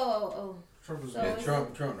 Oh. Trump is So Yeah, it's-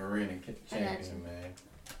 Trump the reigning you. champion, man.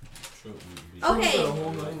 Okay. Trump's at a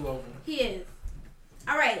whole nother level. He is.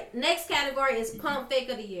 All right. Next category is Pump Fake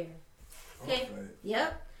of the year. Okay.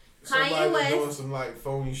 Yep. Somebody Kanye was doing West. some like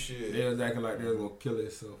phony shit. They was acting like they was gonna kill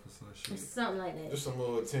themselves or some shit. Something like that. Just some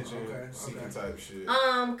little attention seeking type shit.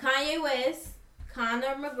 Kanye West,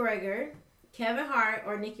 Conor McGregor, Kevin Hart,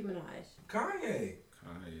 or Nicki Minaj. Kanye.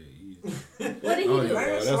 What did he do?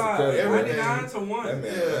 Landslide. 99 to 1.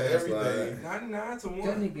 everything. 99 to 1.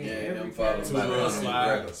 That nigga every followed by Conor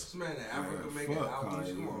McGregor. This man in Africa making albums.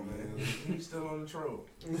 Come on, man. He's still on the troll.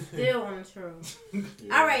 Still on the troll.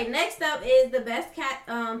 All right, next up is the best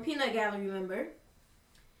peanut gallery member.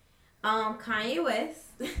 Kanye West,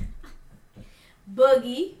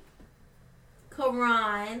 Boogie,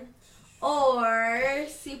 Karan, or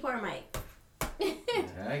Seaport Mike.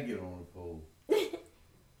 I get on the pole.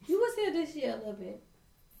 You was here this year a little bit.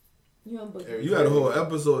 You and Boogie. You had a whole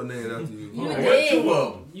episode named after you. You did. 2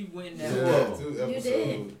 of them. You win that. 2 of them. You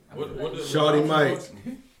did. Shawty Mike.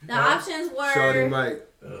 The options were Shawty Mike.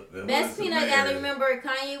 best peanut gallery member: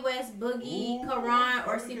 Kanye West, Boogie, Karan,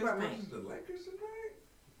 or Seaport Mike. The Lakers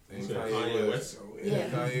tonight? Kanye West. Yeah.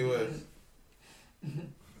 Kanye West.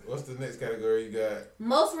 What's the next category you got?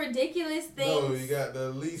 Most ridiculous things. No, you got the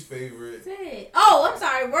least favorite. Oh, I'm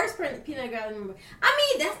sorry. Worst peanut gallery member.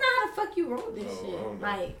 I mean, that's not how the fuck you wrote this I don't shit. know.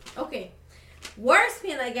 Like, okay. Worst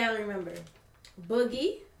peanut gallery member: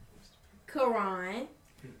 Boogie, Karan,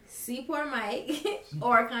 Seaport Mike,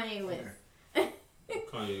 or Kanye West.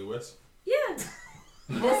 Kanye West. Yeah.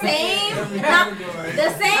 The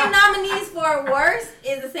same nominees for worst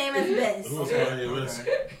is the same as best. Who was Kanye West?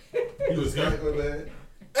 He was good.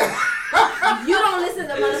 You don't listen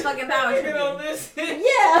to motherfucking Power Trip. You don't listen.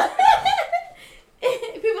 Yeah.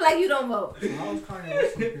 People like you don't vote. How was Kanye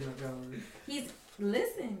West on peanut gallery? He's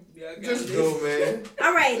listen. Just go, man.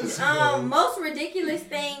 All right. Just go. Most ridiculous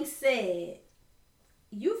thing said.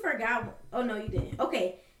 You forgot. Oh no, you didn't.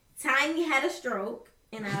 Okay. Tiny had a stroke,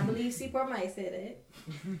 and I believe Seaport Mike said it.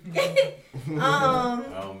 I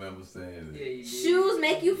don't remember saying it. Shoes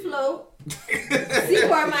make you float.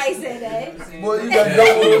 Seaport Mike said that. Boy, you got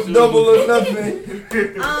double or nothing.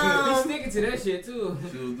 He's sticking to that shit too.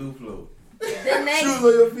 Shoes do float. The next. Shoes on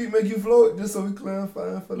your feet make you float just so we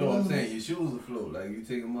clarify for the No, I'm listeners. saying your shoes will float. Like you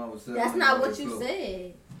take them out with That's not what you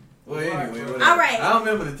said. Well, anyway. Whatever. All right. I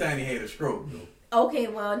remember the tiny had a stroke though. Okay,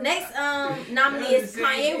 well, next nominee is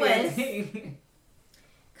Kanye West.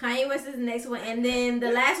 Kanye West is the next one, and then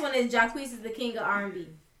the last one is Jacquees is the king of R&B.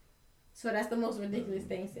 So that's the most ridiculous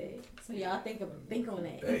thing said. So y'all think on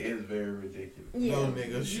that. That is very ridiculous. Yeah. No,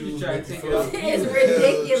 nigga, shoes try to make you take it float. off. It's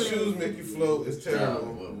ridiculous. Shoes make you float. It's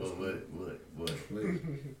terrible. What?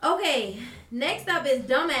 Okay, next up is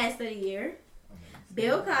Dumbass of the Year.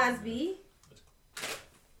 Bill Cosby.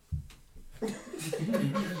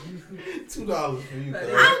 $2 for you.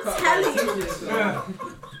 I'm telling you.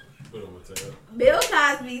 Put on my tab. Bill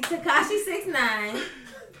Cosby, Tekashi 6ix9ine.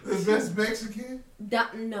 The best Mexican?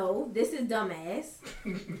 No, this is Dumbass.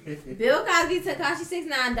 Bill Cosby, Tekashi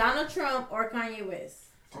 6ix9ine, Donald Trump, or Kanye West.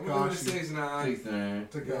 I'm going to 6ix9ine. 6ix9ine.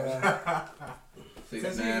 Tekashi.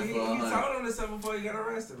 6ix9ine He for told 100. on himself before he got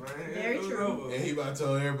arrested, man. Very It was true. over. And he about to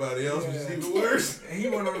tell everybody else, which is even worse. And he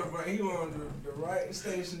went on the right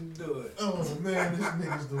station to do it. Oh man, this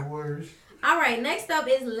nigga's the worst. All right, next up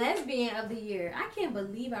is Lesbian of the Year. I can't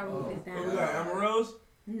believe I wrote this Who we down. got? Amber Rose?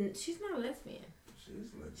 She's not a lesbian.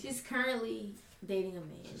 She's like, She's currently dating a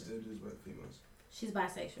man. she still does what females. She's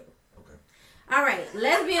bisexual. Okay. All right,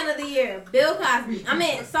 Lesbian of the Year, Bill Cosby.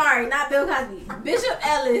 Sorry, not Bill Cosby. Bishop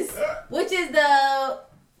Ellis, which is the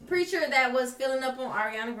preacher that was filling up on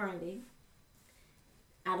Ariana Grande.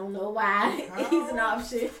 I don't know why he's an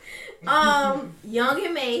option. Young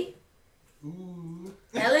and May. Ooh.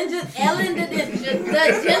 Ellen DeGeneres.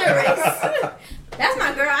 That's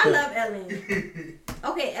my girl. I love Ellen.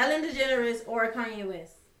 Okay, Ellen DeGeneres or Kanye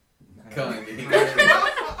West? Kanye.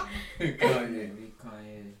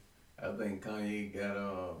 Kanye. I think Kanye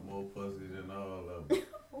got more pussy than all of them.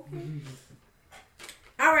 Okay.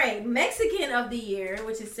 All right, Mexican of the year,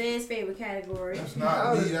 which is Ced's favorite category. That's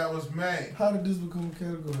not me. That was Mac. How did this become a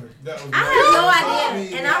category? That was I have no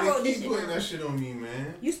idea, and I wrote this shit. Keep putting that shit on me,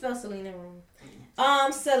 man. You spelled Selena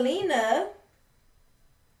wrong. Selena.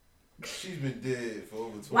 She's been dead for over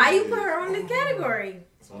 20 years. Why you put her on this category?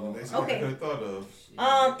 Okay. I could have thought of.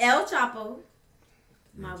 El Chapo.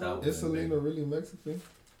 My vote. Is Selena really Mexican?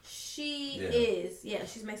 She is. Yeah,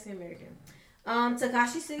 she's Mexican American.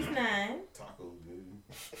 Tekashi 6ix9ine. Tacos, baby.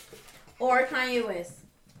 Or Kanye West.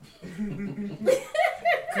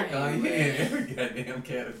 Kanye in every goddamn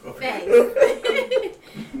category. Facts.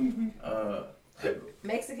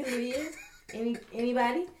 Mexican of the year?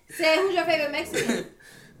 Anybody? Say, who's your favorite Mexican?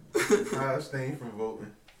 I abstain from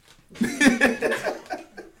voting.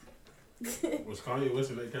 Was Kanye West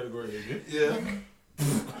in that category again? Yeah.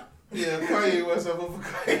 Yeah, Kanye West. I vote for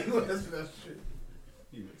Kanye West for that shit.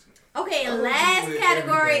 Okay, and last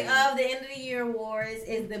category of the end of the year awards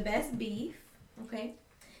is the best beef. Okay.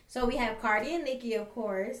 So we have Cardi and Nicki, of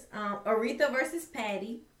course. Aretha versus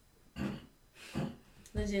Patty.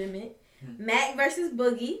 Legitimate. Mac versus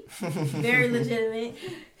Boogie. Very legitimate.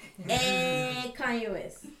 And Kanye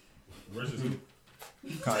West. Versus who?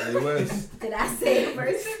 Kanye West. Did I say it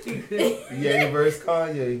versus? Yeah, he versus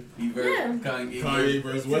Kanye. He versus Kanye. Kanye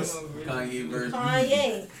versus West. Kanye versus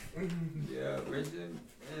Kanye. Yeah, versus.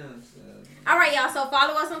 All right, y'all. So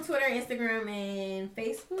follow us on Twitter, Instagram, and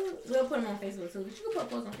Facebook. We'll put them on Facebook too. But you can put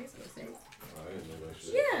posts on Facebook, Sid. I didn't know that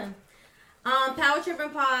shit. Yeah. Power Tripping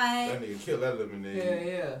Pod. That nigga killed that lemonade.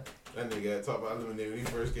 Yeah. That nigga got talked about lemonade when he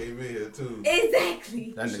first came in here too.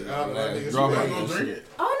 Exactly. That nigga drop gonna that drink shit. it.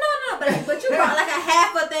 Oh no, but you brought like a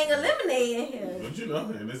half a thing of lemonade in here. Don't you know?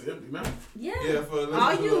 And it's empty now. Yeah. Yeah, for the All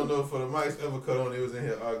listeners who you don't know, for the mics ever cut on, they was in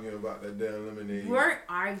here arguing about that damn lemonade. weren't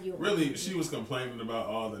arguing. Really, she was complaining about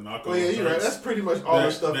all the knockoff. Oh yeah, you're right. That's pretty much all the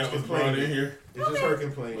stuff that she's was brought complaining. in here. It's just her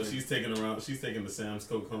complaining. But she's taking the Sam's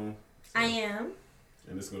Coke home. I am.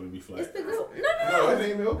 And it's going to be flat. It's the good. No, it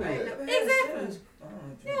ain't even open yet. Exactly.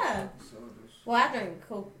 Yeah. Well, I drink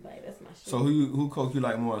Coke. Like that's my shit. So who Coke you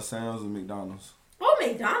like more, Sam's or McDonald's? Oh,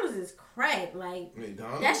 McDonald's is crack. Like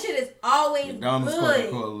McDonald's. that shit is always McDonald's good.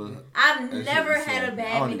 Coca-Cola. I've That never shit is had so a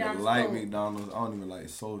bad I don't McDonald's even like Coke. McDonald's. I don't even like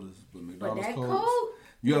sodas, but McDonald's that Coke. Coke,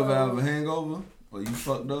 You ever have a hangover or you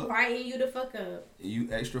fucked up? Brighten you the fuck up. And you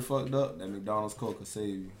extra fucked up? That McDonald's Coke will save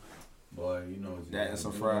you. Boy, you know what you That and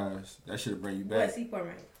some fries. That should bring you back. What's he pour,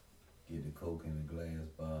 right? Get the Coke in the glass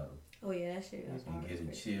bottle. Oh yeah, that shit. And get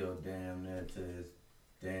it chilled damn near to it's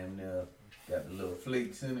damn near got the little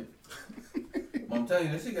flakes in it. But I'm telling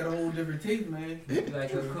you, that shit got a whole different taste, man.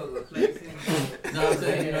 Like a Coke with flakes in it. No, I'm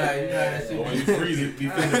saying, you know that shit. When you freeze it, you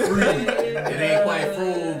finna freeze it. It ain't quite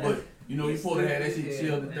froze, but you know, you supposed to have that shit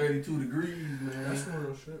chilled at 32 degrees, man. That's some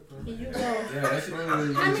real shit, bro. Here you go. Yeah, that shit.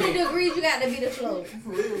 How many degrees you got to be the float?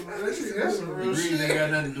 That's some real Degrees shit. ain't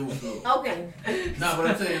got nothing to do with flow. Okay. Nah, but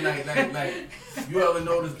I'm saying, like, you ever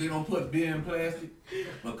notice they don't put beer in plastic?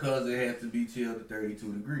 Because it has to be chilled at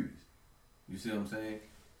 32 degrees. You see what I'm saying?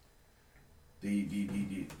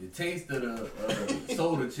 The taste of the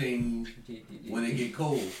soda change when it get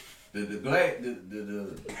cold. The glass,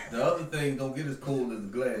 the other thing don't get as cold as the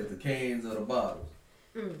glass, the cans or the bottles.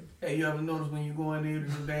 Hey, you ever notice when you go in there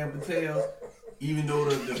to the damn hotels, even though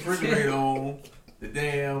the refrigerator on, the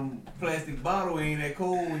damn plastic bottle ain't that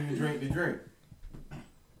cold when you drink the drink?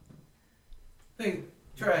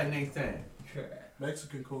 Try it next time.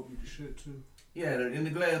 Mexican Coke be the shit too. Yeah, in the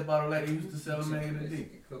glass bottle like they used to sell them back in the day.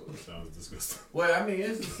 Sounds disgusting. Well, I mean,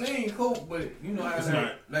 it's the same Coke, but you know how It's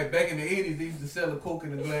like back in the 80s, they used to sell a Coke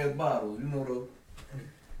in the glass bottles. You know those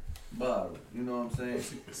bottles. You know what I'm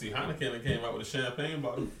saying? See, Heineken came out with a champagne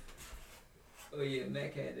bottle. Oh yeah,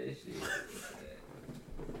 Mac had that shit.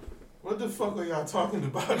 What the fuck are y'all talking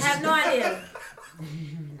about? I have no idea.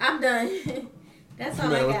 I'm done. That's all I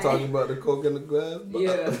Man was got. talking about the Coke in the glass.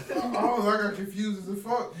 Yeah. Oh, I got confused as a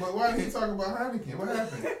fuck. But why did he talk about Heineken? What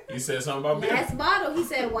happened? You said something about beer. Last bottle, he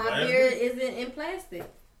said why Last beer isn't in plastic.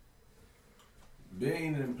 Beer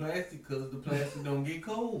ain't in plastic because the plastic don't get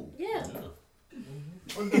cold. Yeah.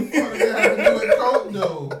 What the fuck does that have to do with Coke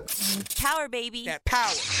though? Power baby. That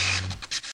power.